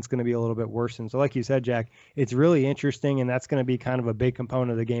offense going to be a little bit worse? And so, like you said, Jack, it's really interesting, and that's going to be kind of a big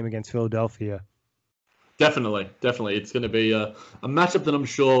component of the game against Philadelphia. Definitely. It's going to be a matchup that I'm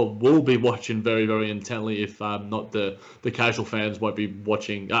sure we'll be watching very, very intently, if not the casual fans won't be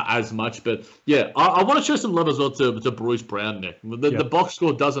watching as much. But yeah, I want to show some love as well to Bruce Brown, Nick. The box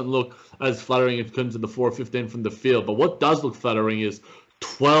score doesn't look as flattering in terms of the 4 of 15 from the field, but what does look flattering is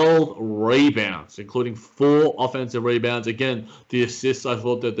 12 rebounds, including 4 offensive rebounds. Again, the assists, I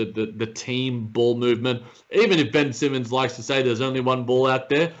thought that the team ball movement, even if Ben Simmons likes to say there's only one ball out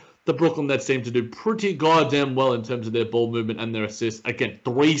there, the Brooklyn Nets seem to do pretty goddamn well in terms of their ball movement and their assists. Again,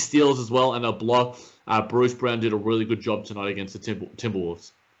 3 steals as well and a block. Bruce Brown did a really good job tonight against the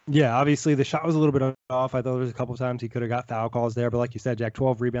Timberwolves. Yeah, obviously the shot was a little bit off. I thought there was a couple of times he could have got foul calls there, but like you said, Jack,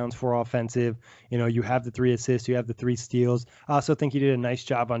 12 rebounds, 4 offensive. You have the 3 assists, you have the 3 steals. I also think he did a nice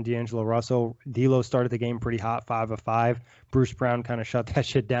job on D'Angelo Russell. D'Lo started the game pretty hot, 5 of 5. Bruce Brown kind of shut that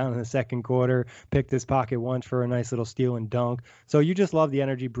shit down in the second quarter, picked his pocket once for a nice little steal and dunk. So you just love the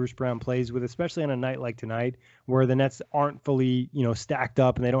energy Bruce Brown plays with, especially on a night like tonight where the Nets aren't fully, stacked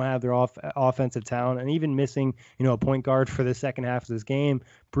up and they don't have their offensive talent, and even missing, a point guard for the second half of this game.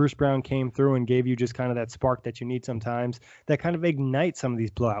 Bruce Brown came through and gave you just kind of that spark that you need sometimes that kind of ignites some of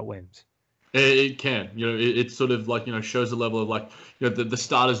these blowout wins. It can, it sort of shows the level of the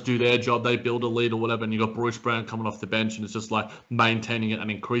starters do their job, they build a lead or whatever, and you got Bruce Brown coming off the bench, and it's just maintaining it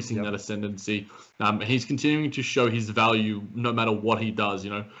and increasing that ascendancy. He's continuing to show his value no matter what he does.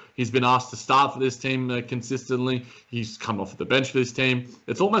 He's been asked to start for this team consistently. He's come off the bench for this team.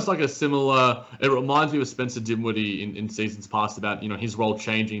 It's almost like a similar. It reminds me of Spencer Dinwiddie in seasons past about his role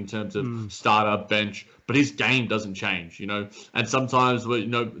changing in terms of starter, bench. But his game doesn't change, and sometimes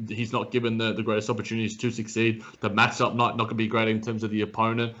he's not given the greatest opportunities to succeed. The matchup not going to be great in terms of the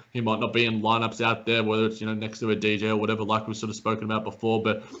opponent. He might not be in lineups out there, whether it's next to a DJ or whatever, like we've sort of spoken about before.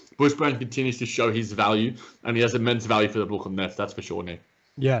 But Bruce Brown continues to show his value, and he has immense value for the Brooklyn Nets. That's for sure, Nick.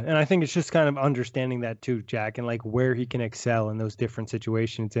 Yeah, and I think it's just kind of understanding that too, Jack, and where he can excel in those different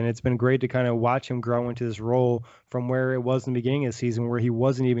situations. And it's been great to kind of watch him grow into this role from where it was in the beginning of the season, where he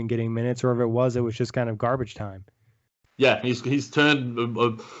wasn't even getting minutes, or if it was just kind of garbage time. Yeah, he's turned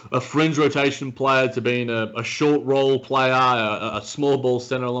a fringe rotation player to being a short role player, a small ball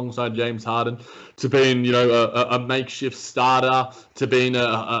center alongside James Harden, to being a makeshift starter, to being an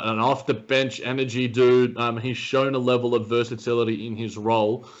off the bench energy dude. He's shown a level of versatility in his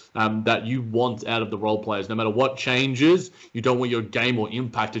role that you want out of the role players. No matter what changes, you don't want your game or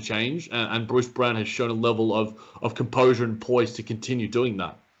impact to change. And Bruce Brown has shown a level of composure and poise to continue doing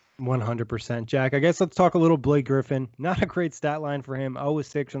that. 100%, Jack. I guess let's talk a little Blake Griffin. Not a great stat line for him.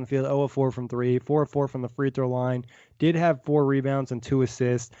 0-6 from the field, 0-4 from 3, 4-4 from the free throw line. Did have 4 rebounds and 2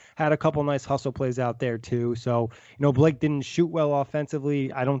 assists. Had a couple nice hustle plays out there too. So, Blake didn't shoot well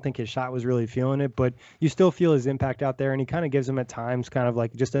offensively. I don't think his shot was really feeling it, but you still feel his impact out there, and he kind of gives him at times kind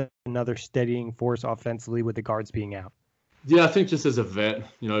of just another steadying force offensively with the guards being out. Yeah, I think just as a vet,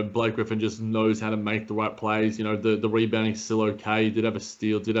 Blake Griffin just knows how to make the right plays. The rebounding's still okay. He did have a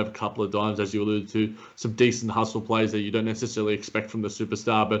steal, did have a couple of dimes, as you alluded to, some decent hustle plays that you don't necessarily expect from the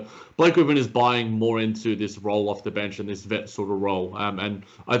superstar. But Blake Griffin is buying more into this role off the bench and this vet sort of role. And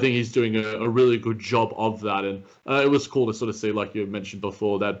I think he's doing a really good job of that. And it was cool to sort of see, like you mentioned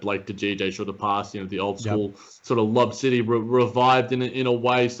before, that Blake to GJ sort of pass, the old school sort of Lob City revived in a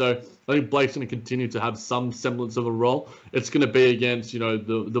way. So I think Blake's going to continue to have some semblance of a role. It's going to be against,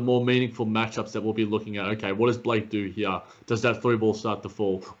 the more meaningful matchups that we'll be looking at. Okay, what does Blake do here? Does that 3-ball start to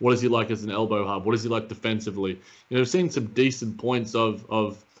fall? What is he like as an elbow hub? What is he like defensively? We've seen some decent points of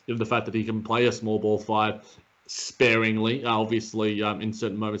the fact that he can play a small ball 5 sparingly. Obviously, in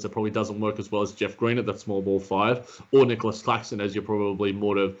certain moments, it probably doesn't work as well as Jeff Green at that small ball 5, or Nicholas Claxton, as you're probably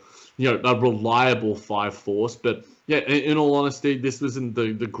more of, a reliable 5 force. But yeah, in all honesty, this wasn't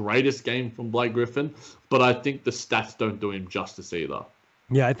the greatest game from Blake Griffin, but I think the stats don't do him justice either.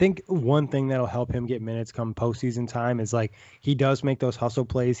 Yeah, I think one thing that'll help him get minutes come postseason time is like he does make those hustle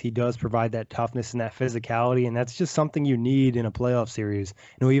plays. He does provide that toughness and that physicality, and that's just something you need in a playoff series.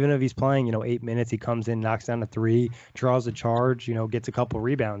 Even if he's playing, 8 minutes, he comes in, knocks down a three, draws a charge, gets a couple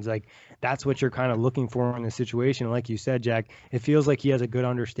rebounds. Like that's what you're kind of looking for in this situation. And like you said, Jack, it feels like he has a good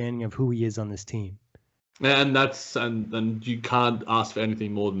understanding of who he is on this team. And and you can't ask for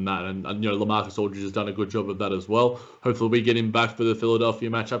anything more than that. And LaMarcus Aldridge has done a good job of that as well. Hopefully we get him back for the Philadelphia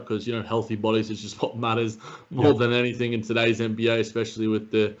matchup because, healthy bodies is just what matters more than anything in today's NBA, especially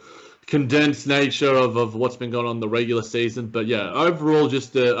with the condensed nature of what's been going on in the regular season. But yeah, overall,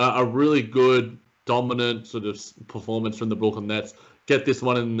 just a really good, dominant sort of performance from the Brooklyn Nets. Get this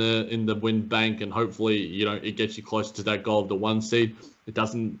one in the win bank, and hopefully, it gets you closer to that goal of the 1 seed.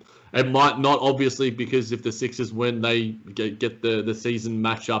 It might not, obviously, because if the Sixers win, they get the season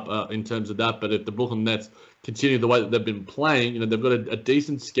matchup in terms of that. But if the Brooklyn Nets continue the way that they've been playing, they've got a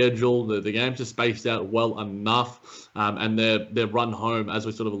decent schedule. The games are spaced out well enough, and their run home, as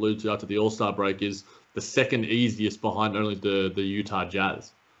we sort of alluded to after the All-Star break, is the second easiest behind only the Utah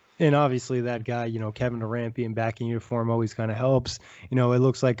Jazz. And obviously that guy, Kevin Durant being back in uniform always kind of helps. It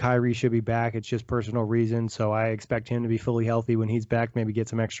looks like Kyrie should be back. It's just personal reasons. So I expect him to be fully healthy when he's back, maybe get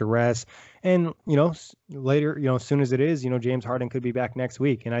some extra rest. And, later, as soon as it is, James Harden could be back next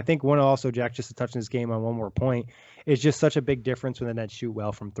week. And I think also, Jack, just to touch on this game on one more point, it's just such a big difference when the Nets shoot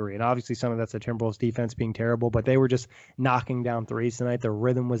well from three. And obviously some of that's the Timberwolves defense being terrible, but they were just knocking down threes tonight. The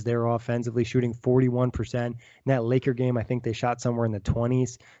rhythm was there offensively, shooting 41%. In that Laker game, I think they shot somewhere in the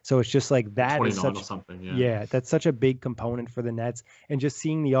 20s. So it's just like that 29 is such, or something. Yeah, that's such a big component for the Nets. And just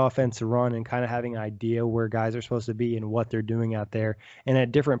seeing the offense run and kind of having an idea where guys are supposed to be and what they're doing out there. And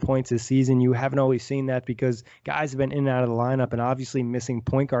at different points this season, you haven't always seen that because guys have been in and out of the lineup, and obviously missing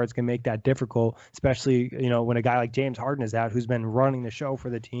point guards can make that difficult, especially, when a guy like James Harden is out, who's been running the show for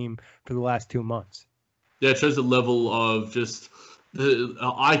the team for the last 2 months. Yeah, it shows the level of just the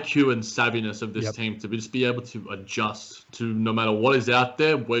IQ and savviness of this team to just be able to adjust to no matter what is out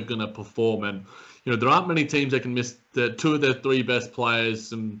there, we're going to perform. And, there aren't many teams that can miss two of their three best players,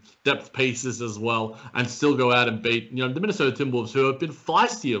 some depth pieces as well, and still go out and beat, the Minnesota Timberwolves, who have been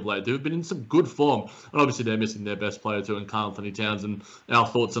feisty of late, who have been in some good form. And obviously they're missing their best player too in Karl-Anthony Towns, and our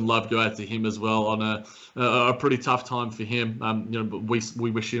thoughts and love go out to him as well on a pretty tough time for him. But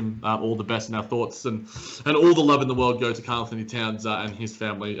we wish him all the best in our thoughts, and all the love in the world go to Karl-Anthony Towns and his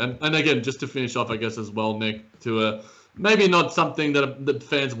family. And again, just to finish off, I guess, as well, Nick, to maybe not something that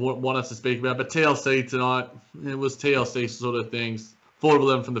fans want us to speak about, but TLC tonight, it was TLC sort of things. 4 of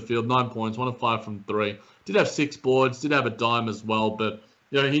 11 from the field, 9 points, 1 of 5 from 3. Did have 6 boards, did have a dime as well, but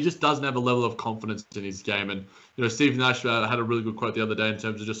he just doesn't have a level of confidence in his game. And Steve Nash had a really good quote the other day in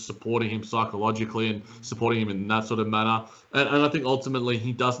terms of just supporting him psychologically and supporting him in that sort of manner. And I think ultimately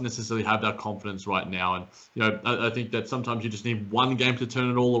he doesn't necessarily have that confidence right now. And I think that sometimes you just need one game to turn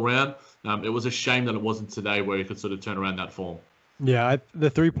it all around. It was a shame that it wasn't today where he could sort of turn around that form. Yeah,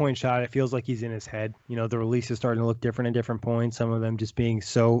 the 3-point shot, it feels like he's in his head. The release is starting to look different at different points, some of them just being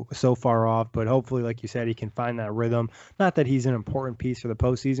so far off. But hopefully, like you said, he can find that rhythm. Not that he's an important piece for the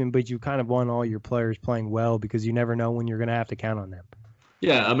postseason, but you kind of want all your players playing well because you never know when you're going to have to count on them.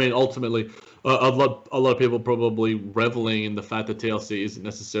 Yeah, I mean, ultimately, a lot of people probably reveling in the fact that TLC isn't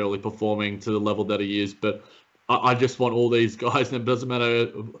necessarily performing to the level that he is, but I just want all these guys, and it doesn't matter.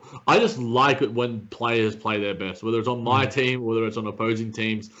 I just like it when players play their best, whether it's on my team, whether it's on opposing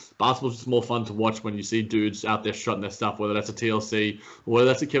teams. Basketball's just more fun to watch when you see dudes out there strutting their stuff, whether that's a TLC or whether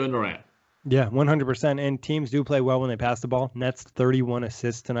that's a Kevin Durant. Yeah, 100%. And teams do play well when they pass the ball. Nets 31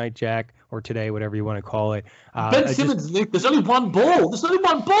 assists tonight, Jack, or today, whatever you want to call it. Ben Simmons, Nick, there's only one ball. There's only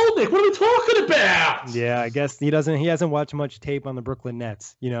one ball, Nick. What are we talking about? Yeah, I guess he hasn't watched much tape on the Brooklyn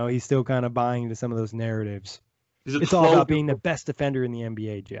Nets. He's still kind of buying into some of those narratives. It's all about being the best defender in the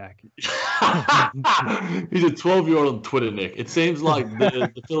NBA, Jack. He's a 12-year-old on Twitter, Nick. It seems like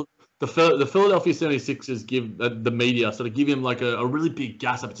the Philadelphia 76ers give the media sort of give him like a really big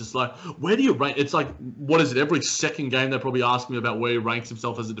gas up. It's just like, where do you rank? It's like, what is it? Every second game, they probably ask me about where he ranks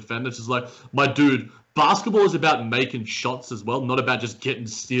himself as a defender. It's just like, my dude, basketball is about making shots as well, not about just getting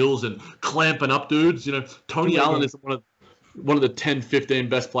steals and clamping up dudes. Tony Allen is one of the 10, 15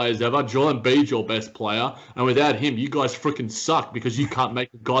 best players ever. Joel Embiid's your best player. And without him, you guys freaking suck because you can't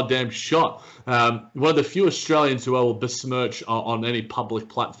make a goddamn shot. One of the few Australians who I will besmirch on any public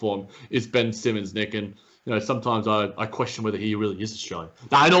platform is Ben Simmons, Nick. And, sometimes I question whether he really is Australian.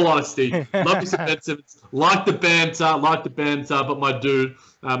 Now, in all honesty, love me some Ben Simmons. Like the banter. But my dude,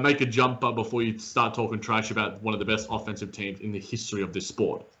 make a jump before you start talking trash about one of the best offensive teams in the history of this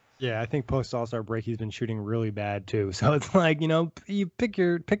sport. Yeah, I think post All-Star break he's been shooting really bad too. So it's like, you pick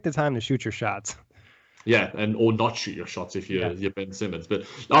the time to shoot your shots. Yeah, or not shoot your shots if you're Ben Simmons. But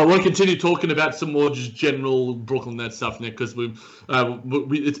I want to continue talking about some more just general Brooklyn Nets stuff, Nick, because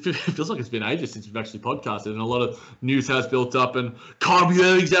it feels like it's been ages since we've actually podcasted, and a lot of news has built up. And Kyrie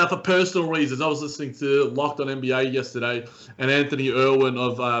Irving's out for personal reasons. I was listening to Locked on NBA yesterday, and Anthony Irwin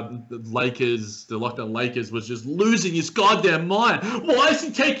of the Locked on Lakers, was just losing his goddamn mind. Why is he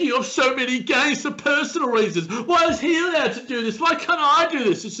taking off so many games for personal reasons? Why is he allowed to do this? Why can't I do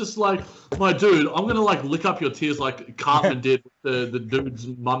this? It's just like, my dude, I'm going to lick up your tears like Cartman did with the dude's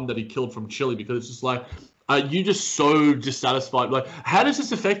mum that he killed from Chile, because it's just like, you just so dissatisfied. Like, how does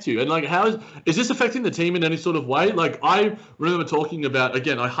this affect you? And like, is this affecting the team in any sort of way? Like, I remember talking about,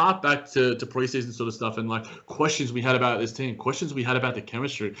 again, I hark back to preseason sort of stuff and like questions we had about this team, questions we had about the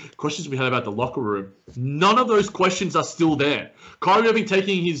chemistry, questions we had about the locker room. None of those questions are still there. Kyrie Irving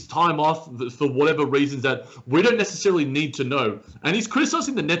taking his time off for whatever reasons that we don't necessarily need to know. And he's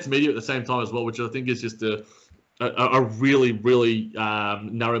criticizing the Nets media at the same time as well, which I think is just a really, really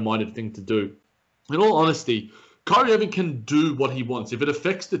narrow-minded thing to do. In all honesty, Kyrie Irving can do what he wants. If it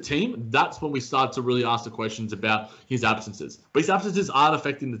affects the team, that's when we start to really ask the questions about his absences. But his absences aren't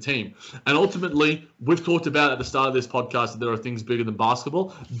affecting the team. And ultimately, we've talked about at the start of this podcast that there are things bigger than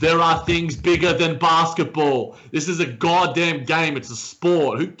basketball. There are things bigger than basketball. This is a goddamn game. It's a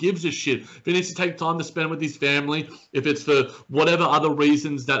sport. Who gives a shit? If he needs to take time to spend with his family, if it's for whatever other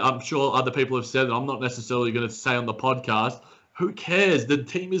reasons that I'm sure other people have said that I'm not necessarily going to say on the podcast, who cares? The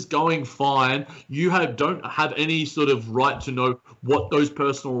team is going fine. You don't have any sort of right to know what those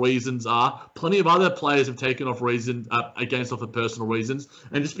personal reasons are. Plenty of other players have taken off for personal reasons.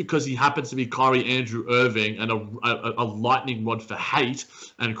 And just because he happens to be Kyrie Andrew Irving and a lightning rod for hate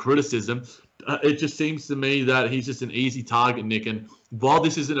and criticism, it just seems to me that he's just an easy target, Nick. And while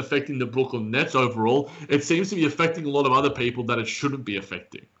this isn't affecting the Brooklyn Nets overall, it seems to be affecting a lot of other people that it shouldn't be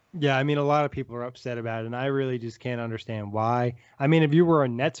affecting. Yeah, I mean, a lot of people are upset about it, and I really just can't understand why. I mean, if you were a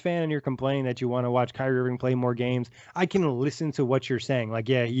Nets fan and you're complaining that you want to watch Kyrie Irving play more games, I can listen to what you're saying. Like,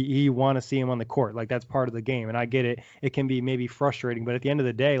 yeah, you want to see him on the court. Like, that's part of the game, and I get it. It can be maybe frustrating, but at the end of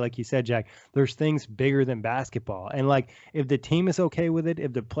the day, like you said, Jack, there's things bigger than basketball. And, like, if the team is okay with it,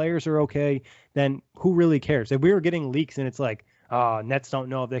 if the players are okay, then who really cares? If we were getting leaks and it's like, Nets don't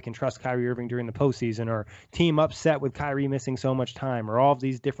know if they can trust Kyrie Irving during the postseason, or team upset with Kyrie missing so much time, or all of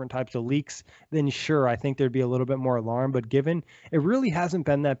these different types of leaks, then sure, I think there'd be a little bit more alarm. But given it really hasn't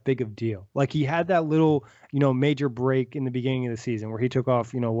been that big of a deal. Like, he had that little, major break in the beginning of the season where he took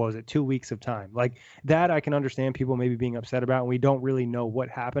off, 2 weeks of time. Like, that I can understand people maybe being upset about, and we don't really know what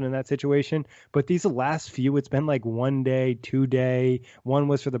happened in that situation. But these last few, it's been like 1 day, 2 day. One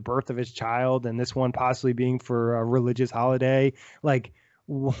was for the birth of his child, and this one possibly being for a religious holiday. Like,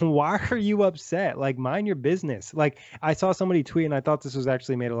 why are you upset? Like, mind your business. Like, I saw somebody tweet, and I thought this was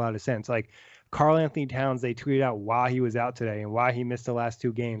actually made a lot of sense. Like, Karl Anthony Towns, they tweeted out why he was out today and why he missed the last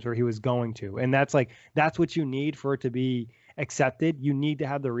 2 games, or he was going to. And that's what you need for it to be accepted. You need to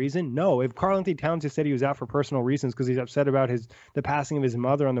have the reason. No, if Karl Anthony Towns just said he was out for personal reasons because he's upset about the passing of his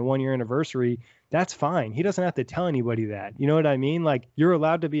mother on the 1-year anniversary, that's fine. He doesn't have to tell anybody that. You know what I mean? Like, you're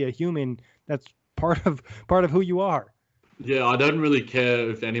allowed to be a human. That's part of who you are. Yeah, I don't really care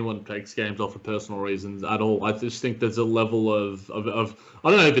if anyone takes games off for personal reasons at all. I just think there's a level of I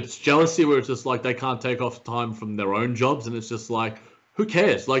don't know if it's jealousy where it's just like they can't take off time from their own jobs, and it's just like, who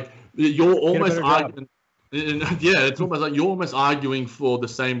cares? Like, you're almost arguing. Yeah, it's almost like you're almost arguing for the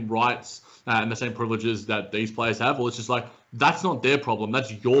same rights and the same privileges that these players have. Well, it's just like, that's not their problem.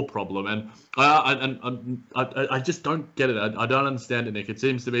 That's your problem. And I just don't get it. I don't understand it, Nick. It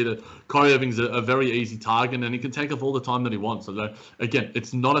seems to be that Kyrie Irving's a very easy target, and he can take off all the time that he wants. So, again,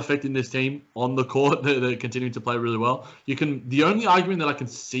 it's not affecting this team on the court. They're continuing to play really well. The only argument that I can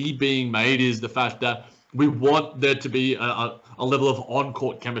see being made is the fact that we want there to be a level of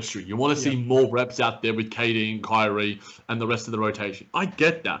on-court chemistry. You want to see more reps out there with KD and Kyrie and the rest of the rotation. I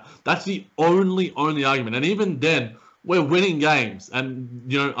get that. That's the only argument. And even then, we're winning games.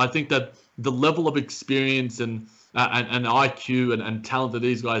 And, I think that the level of experience and IQ and talent that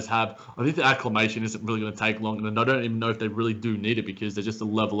these guys have, I think the acclimation isn't really going to take long. And I don't even know if they really do need it, because there's just a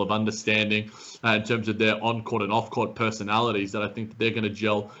level of understanding in terms of their on-court and off-court personalities that I think that they're going to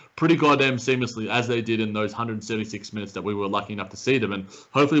gel pretty goddamn seamlessly, as they did in those 176 minutes that we were lucky enough to see them. And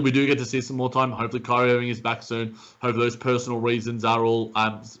hopefully we do get to see some more time. Hopefully Kyrie Irving is back soon. Hopefully those personal reasons are all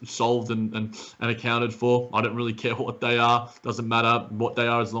solved and accounted for. I don't really care what they are. Doesn't matter what they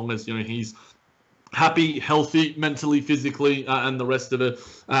are, as long as he's happy, healthy, mentally, physically, and the rest of it,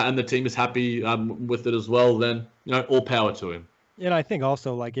 and the team is happy with it as well. Then all power to him. And I think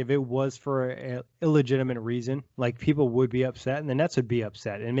also, like, if it was for an illegitimate reason, like, people would be upset and the Nets would be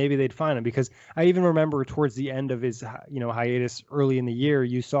upset and maybe they'd fine him. Because I even remember towards the end of his, hiatus early in the year,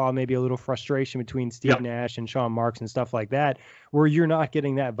 you saw maybe a little frustration between Steve Nash and Sean Marks and stuff like that, where you're not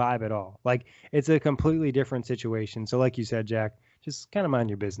getting that vibe at all. Like, it's a completely different situation. So like you said, Jack, just kind of mind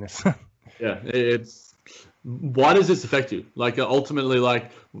your business. Yeah, why does this affect you? Like, ultimately, like,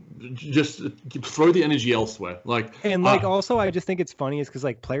 just throw the energy elsewhere. Like, and like, also, I just think it's funny is because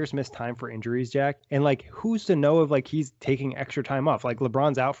like players miss time for injuries, Jack, and like, who's to know if like he's taking extra time off? Like,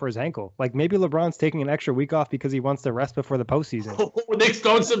 LeBron's out for his ankle. Like, maybe LeBron's taking an extra week off because he wants to rest before the postseason. Nick's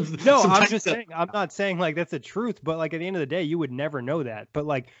going some. No, I'm just saying. I'm not saying like that's the truth, but like at the end of the day, you would never know that. But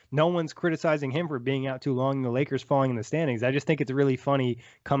like, no one's criticizing him for being out too long and the Lakers falling in the standings. I just think it's really funny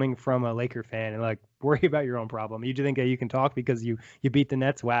coming from a Laker fan and like, worry about your own problem. You do think that you can talk because you beat the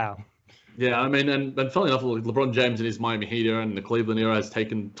Nets? Wow. Yeah, I mean, and funnily enough, LeBron James in his Miami Heat era and the Cleveland era has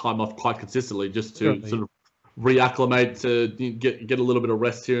taken time off quite consistently just to sort of reacclimate, to get a little bit of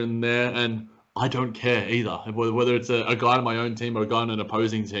rest here and there. And I don't care either, whether it's a guy on my own team or a guy on an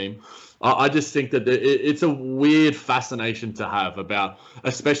opposing team. I just think that it's a weird fascination to have about,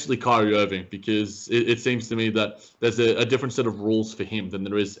 especially Kyrie Irving, because it seems to me that there's a different set of rules for him than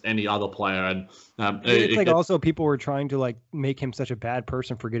there is any other player. And it's like also people were trying to like make him such a bad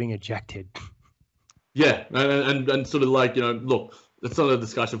person for getting ejected. Yeah, and sort of like, look, it's not a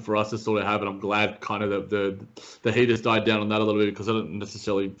discussion for us to sort of have, and I'm glad kind of the heat has died down on that a little bit, because I don't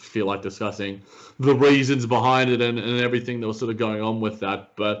necessarily feel like discussing the reasons behind it and everything that was sort of going on with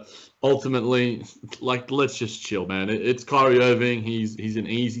that. But ultimately, like, let's just chill, man. It's Kyrie Irving. He's an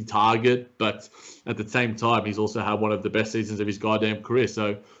easy target, but at the same time, he's also had one of the best seasons of his goddamn career.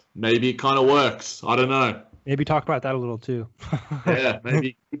 So maybe it kind of works. I don't know. Maybe talk about that a little too. Yeah,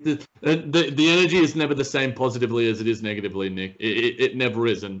 maybe. The energy is never the same positively as it is negatively, Nick. It never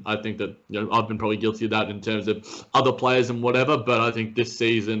is. And I think that I've been probably guilty of that in terms of other players and whatever. But I think this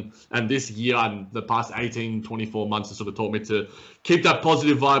season and this year and the past 18, 24 months has sort of taught me to keep that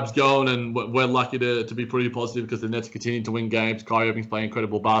positive vibes going. And we're lucky to be pretty positive because the Nets continue to win games. Kyrie Irving's playing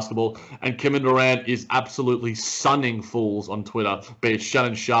incredible basketball. And Kevin Durant is absolutely sunning fools on Twitter, be it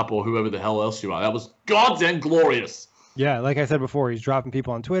Shannon Sharpe or whoever the hell else you are. That was goddamn glorious. Yeah, like I said before, he's dropping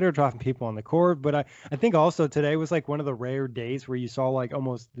people on Twitter, dropping people on the court. But I think also today was like one of the rare days where you saw like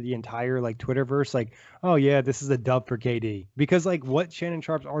almost the entire like Twitterverse like, oh yeah, this is a dub for KD. Because like what Shannon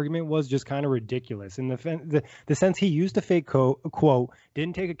Sharpe's argument was just kind of ridiculous in the sense he used a fake quote,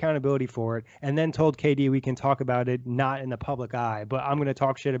 didn't take accountability for it, and then told KD we can talk about it not in the public eye, but I'm going to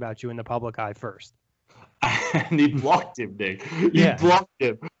talk shit about you in the public eye first. And he blocked him, Nick. He blocked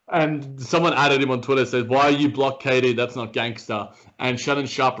him. And someone added him on Twitter, says, why you block KD? That's not gangster. And Shannon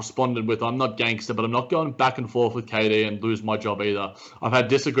Sharpe responded with, I'm not gangster, but I'm not going back and forth with KD and lose my job either. I've had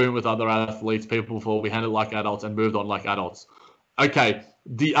disagreement with other athletes, people before. We handled like adults and moved on like adults. Okay,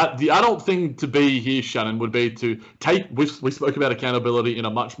 the adult thing to be here, Shannon, would be to take, we spoke about accountability in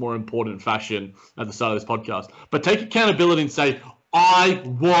a much more important fashion at the start of this podcast, but take accountability and say, I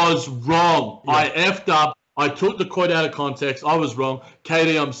was wrong. Yeah. I effed up. I took the quote out of context. I was wrong.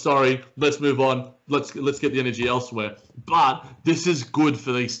 Katie, I'm sorry. Let's move on. Let's get the energy elsewhere. But this is good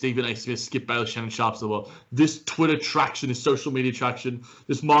for these Stephen A. Smith, Skip Bayless, Shannon Sharpes of the world. This Twitter traction, this social media traction,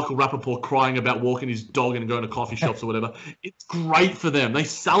 this Michael Rappaport crying about walking his dog and going to coffee shops or whatever. It's great for them. They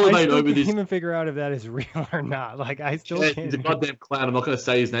salivate over this. I can't even figure out if that is real or not. Like, I still can't. He's a goddamn clown. I'm not going to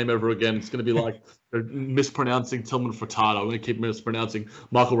say his name ever again. It's going to be like mispronouncing Tillman Furtado. I'm going to keep mispronouncing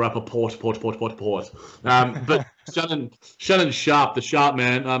Michael Rappaport. But Shannon Sharpe, the sharp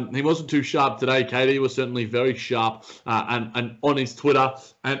man, he wasn't too sharp today. Katie was certainly very sharp and on his Twitter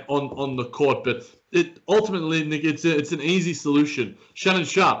and on the court. But it ultimately, Nick, it's an easy solution. Shannon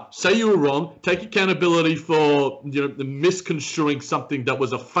Sharpe, say you were wrong. Take accountability for the misconstruing something that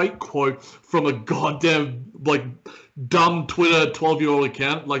was a fake quote from a goddamn dumb Twitter 12-year-old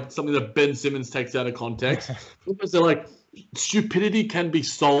account, like something that Ben Simmons takes out of context. Because they're like, stupidity can be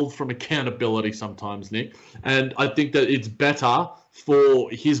solved from accountability sometimes, Nick. And I think that it's better for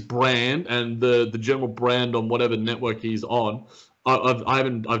his brand and the general brand on whatever network he's on. I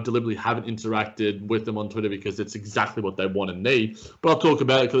deliberately haven't interacted with them on Twitter because it's exactly what they want and need. But I'll talk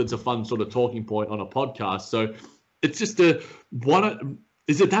about it because it's a fun sort of talking point on a podcast. So it's just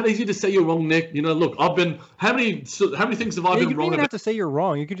is it that easy to say you're wrong, Nick? Look, I've been how many things have I been wrong? You don't even have to say you're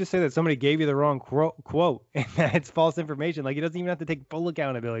wrong. You could just say that somebody gave you the wrong quote and that it's false information. Like, it doesn't even have to take full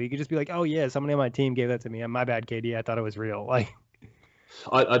accountability. You could just be like, oh yeah, somebody on my team gave that to me. My bad, KD. I thought it was real. Like,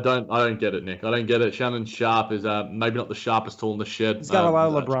 I don't get it, Nick. I don't get it. Shannon Sharpe is maybe not the sharpest tool in the shed. He's got a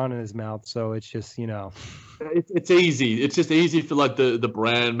lot of LeBron in his mouth, so it's just It's easy. It's just easy for like the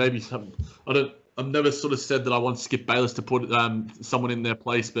brand. Maybe I've never sort of said that I want Skip Bayless to put someone in their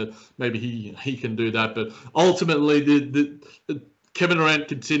place, but maybe he can do that. But ultimately, the Kevin Durant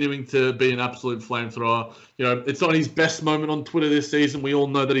continuing to be an absolute flamethrower. It's not his best moment on Twitter this season. We all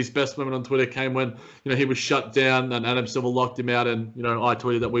know that his best moment on Twitter came when, he was shut down and Adam Silver locked him out. And, I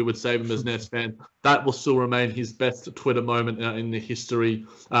tweeted that we would save him as Nets fan. That will still remain his best Twitter moment in the history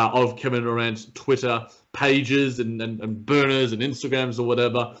of Kevin Durant's Twitter pages and burners and Instagrams or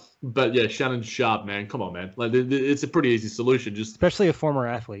whatever. But yeah, Shannon Sharpe, man, come on, man. Like, it's a pretty easy solution. Especially a former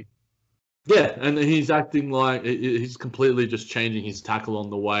athlete. Yeah, and he's acting like he's completely just changing his tackle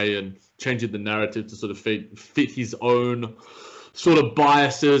on the way and changing the narrative to sort of fit his own sort of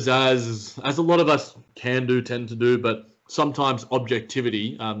biases, as a lot of us tend to do. But sometimes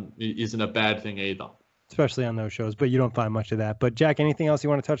objectivity isn't a bad thing either. Especially on those shows, but you don't find much of that. But Jack, anything else you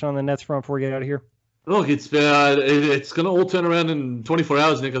want to touch on the Nets front before we get out of here? Look, it's going to all turn around in 24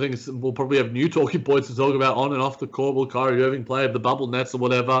 hours, Nick. I think we'll probably have new talking points to talk about on and off the court. Will Kyrie Irving play the bubble Nets or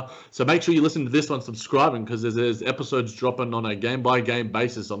whatever? So make sure you listen to this one, subscribing, because there's episodes dropping on a game-by-game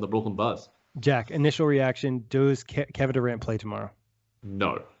basis on the Brooklyn Buzz. Jack, initial reaction, does Kevin Durant play tomorrow?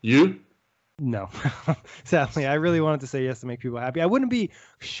 No. You? No. Sadly, I really wanted to say yes to make people happy. I wouldn't be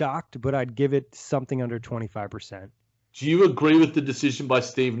shocked, but I'd give it something under 25%. Do you agree with the decision by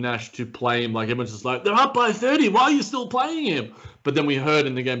Steve Nash to play him? Like, everyone's just like, they're up by 30. Why are you still playing him? But then we heard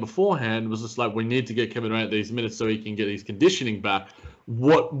in the game beforehand, was just like, we need to get Kevin Durant these minutes so he can get his conditioning back.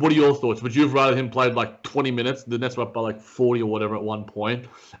 What are your thoughts? Would you have rather him played like 20 minutes? The Nets were up by like 40 or whatever at one point,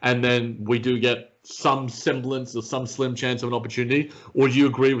 and then we do get some semblance or some slim chance of an opportunity? Or do you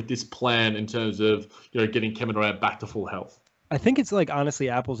agree with this plan in terms of, getting Kevin Durant back to full health? I think it's like, honestly,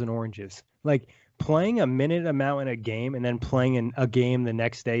 apples and oranges. Like, playing a minute amount in a game and then playing in a game the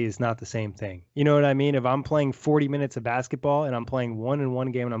next day is not the same thing. You know what I mean? If I'm playing 40 minutes of basketball and I'm playing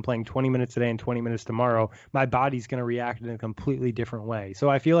one game and I'm playing 20 minutes today and 20 minutes tomorrow, my body's going to react in a completely different way. So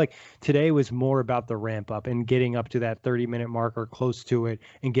I feel like today was more about the ramp up and getting up to that 30-minute mark or close to it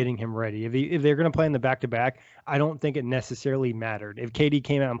and getting him ready. If they're going to play in the back-to-back, I don't think it necessarily mattered. If KD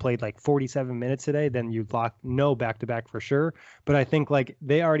came out and played like 47 minutes today, then you'd lock no back-to-back for sure. But I think like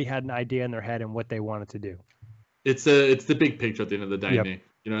they already had an idea in their head and what they wanted to do. It's the big picture at the end of the day, yep. Nick.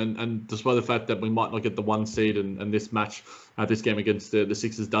 And despite the fact that we might not get the 1 seed and this match, this game against the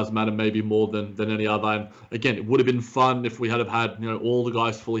Sixers does matter maybe more than any other. And again, it would have been fun if we had all the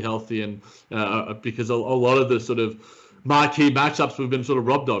guys fully healthy, and because a lot of the sort of marquee matchups we've been sort of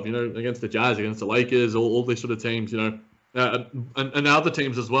robbed of, against the Jazz, against the Lakers, all these sort of teams, and other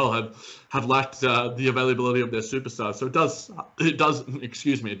teams as well have lacked the availability of their superstars. So it does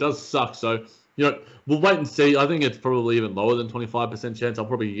suck. So, we'll wait and see. I think it's probably even lower than 25% chance. I'll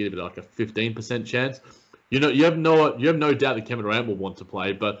probably give it like a 15% chance. You have no doubt that Kevin Durant will want to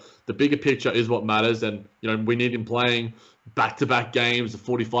play, but the bigger picture is what matters. And, we need him playing back-to-back games,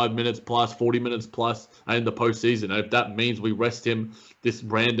 45 minutes plus, 40 minutes plus in the postseason. If that means we rest him this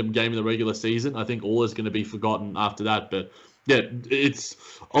random game in the regular season, I think all is going to be forgotten after that. But yeah, it's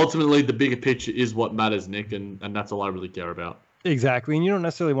ultimately the bigger picture is what matters, Nick, and that's all I really care about. Exactly. And you don't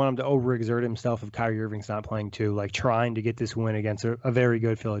necessarily want him to overexert himself if Kyrie Irving's not playing too, like trying to get this win against a very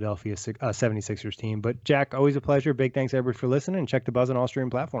good Philadelphia 76ers team. But Jack, always a pleasure. Big thanks everybody for listening, and check the Buzz on all streaming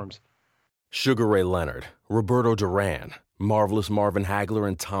platforms. Sugar Ray Leonard, Roberto Duran, Marvelous Marvin Hagler,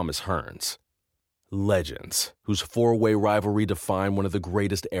 and Thomas Hearns. Legends, whose four-way rivalry defined one of the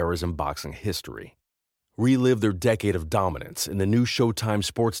greatest eras in boxing history. Relive their decade of dominance in the new Showtime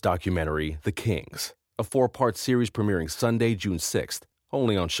sports documentary, The Kings, a 4-part series premiering Sunday, June 6th,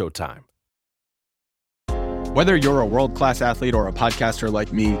 only on Showtime. Whether you're a world-class athlete or a podcaster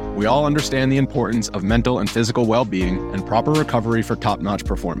like me, we all understand the importance of mental and physical well-being and proper recovery for top-notch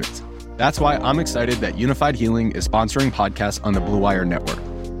performance. That's why I'm excited that Unified Healing is sponsoring podcasts on the Blue Wire Network.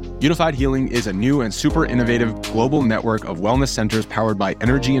 Unified Healing is a new and super innovative global network of wellness centers powered by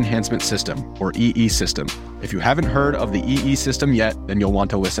Energy Enhancement System, or EE System. If you haven't heard of the EE System yet, then you'll want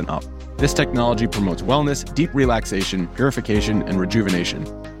to listen up. This technology promotes wellness, deep relaxation, purification, and rejuvenation.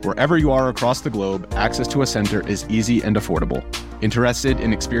 Wherever you are across the globe, access to a center is easy and affordable. Interested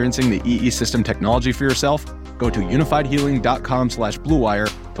in experiencing the EE System technology for yourself? Go to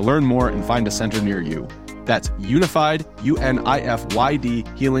unifiedhealing.com/bluewire to learn more and find a center near you. That's unified,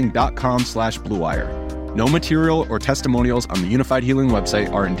 UNIFYD, healing.com/bluewire. No material or testimonials on the Unified Healing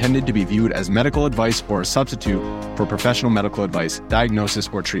website are intended to be viewed as medical advice or a substitute for professional medical advice, diagnosis,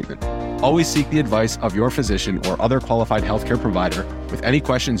 or treatment. Always seek the advice of your physician or other qualified healthcare provider with any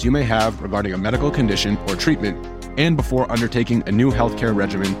questions you may have regarding a medical condition or treatment and before undertaking a new healthcare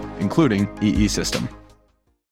regimen, including EE System.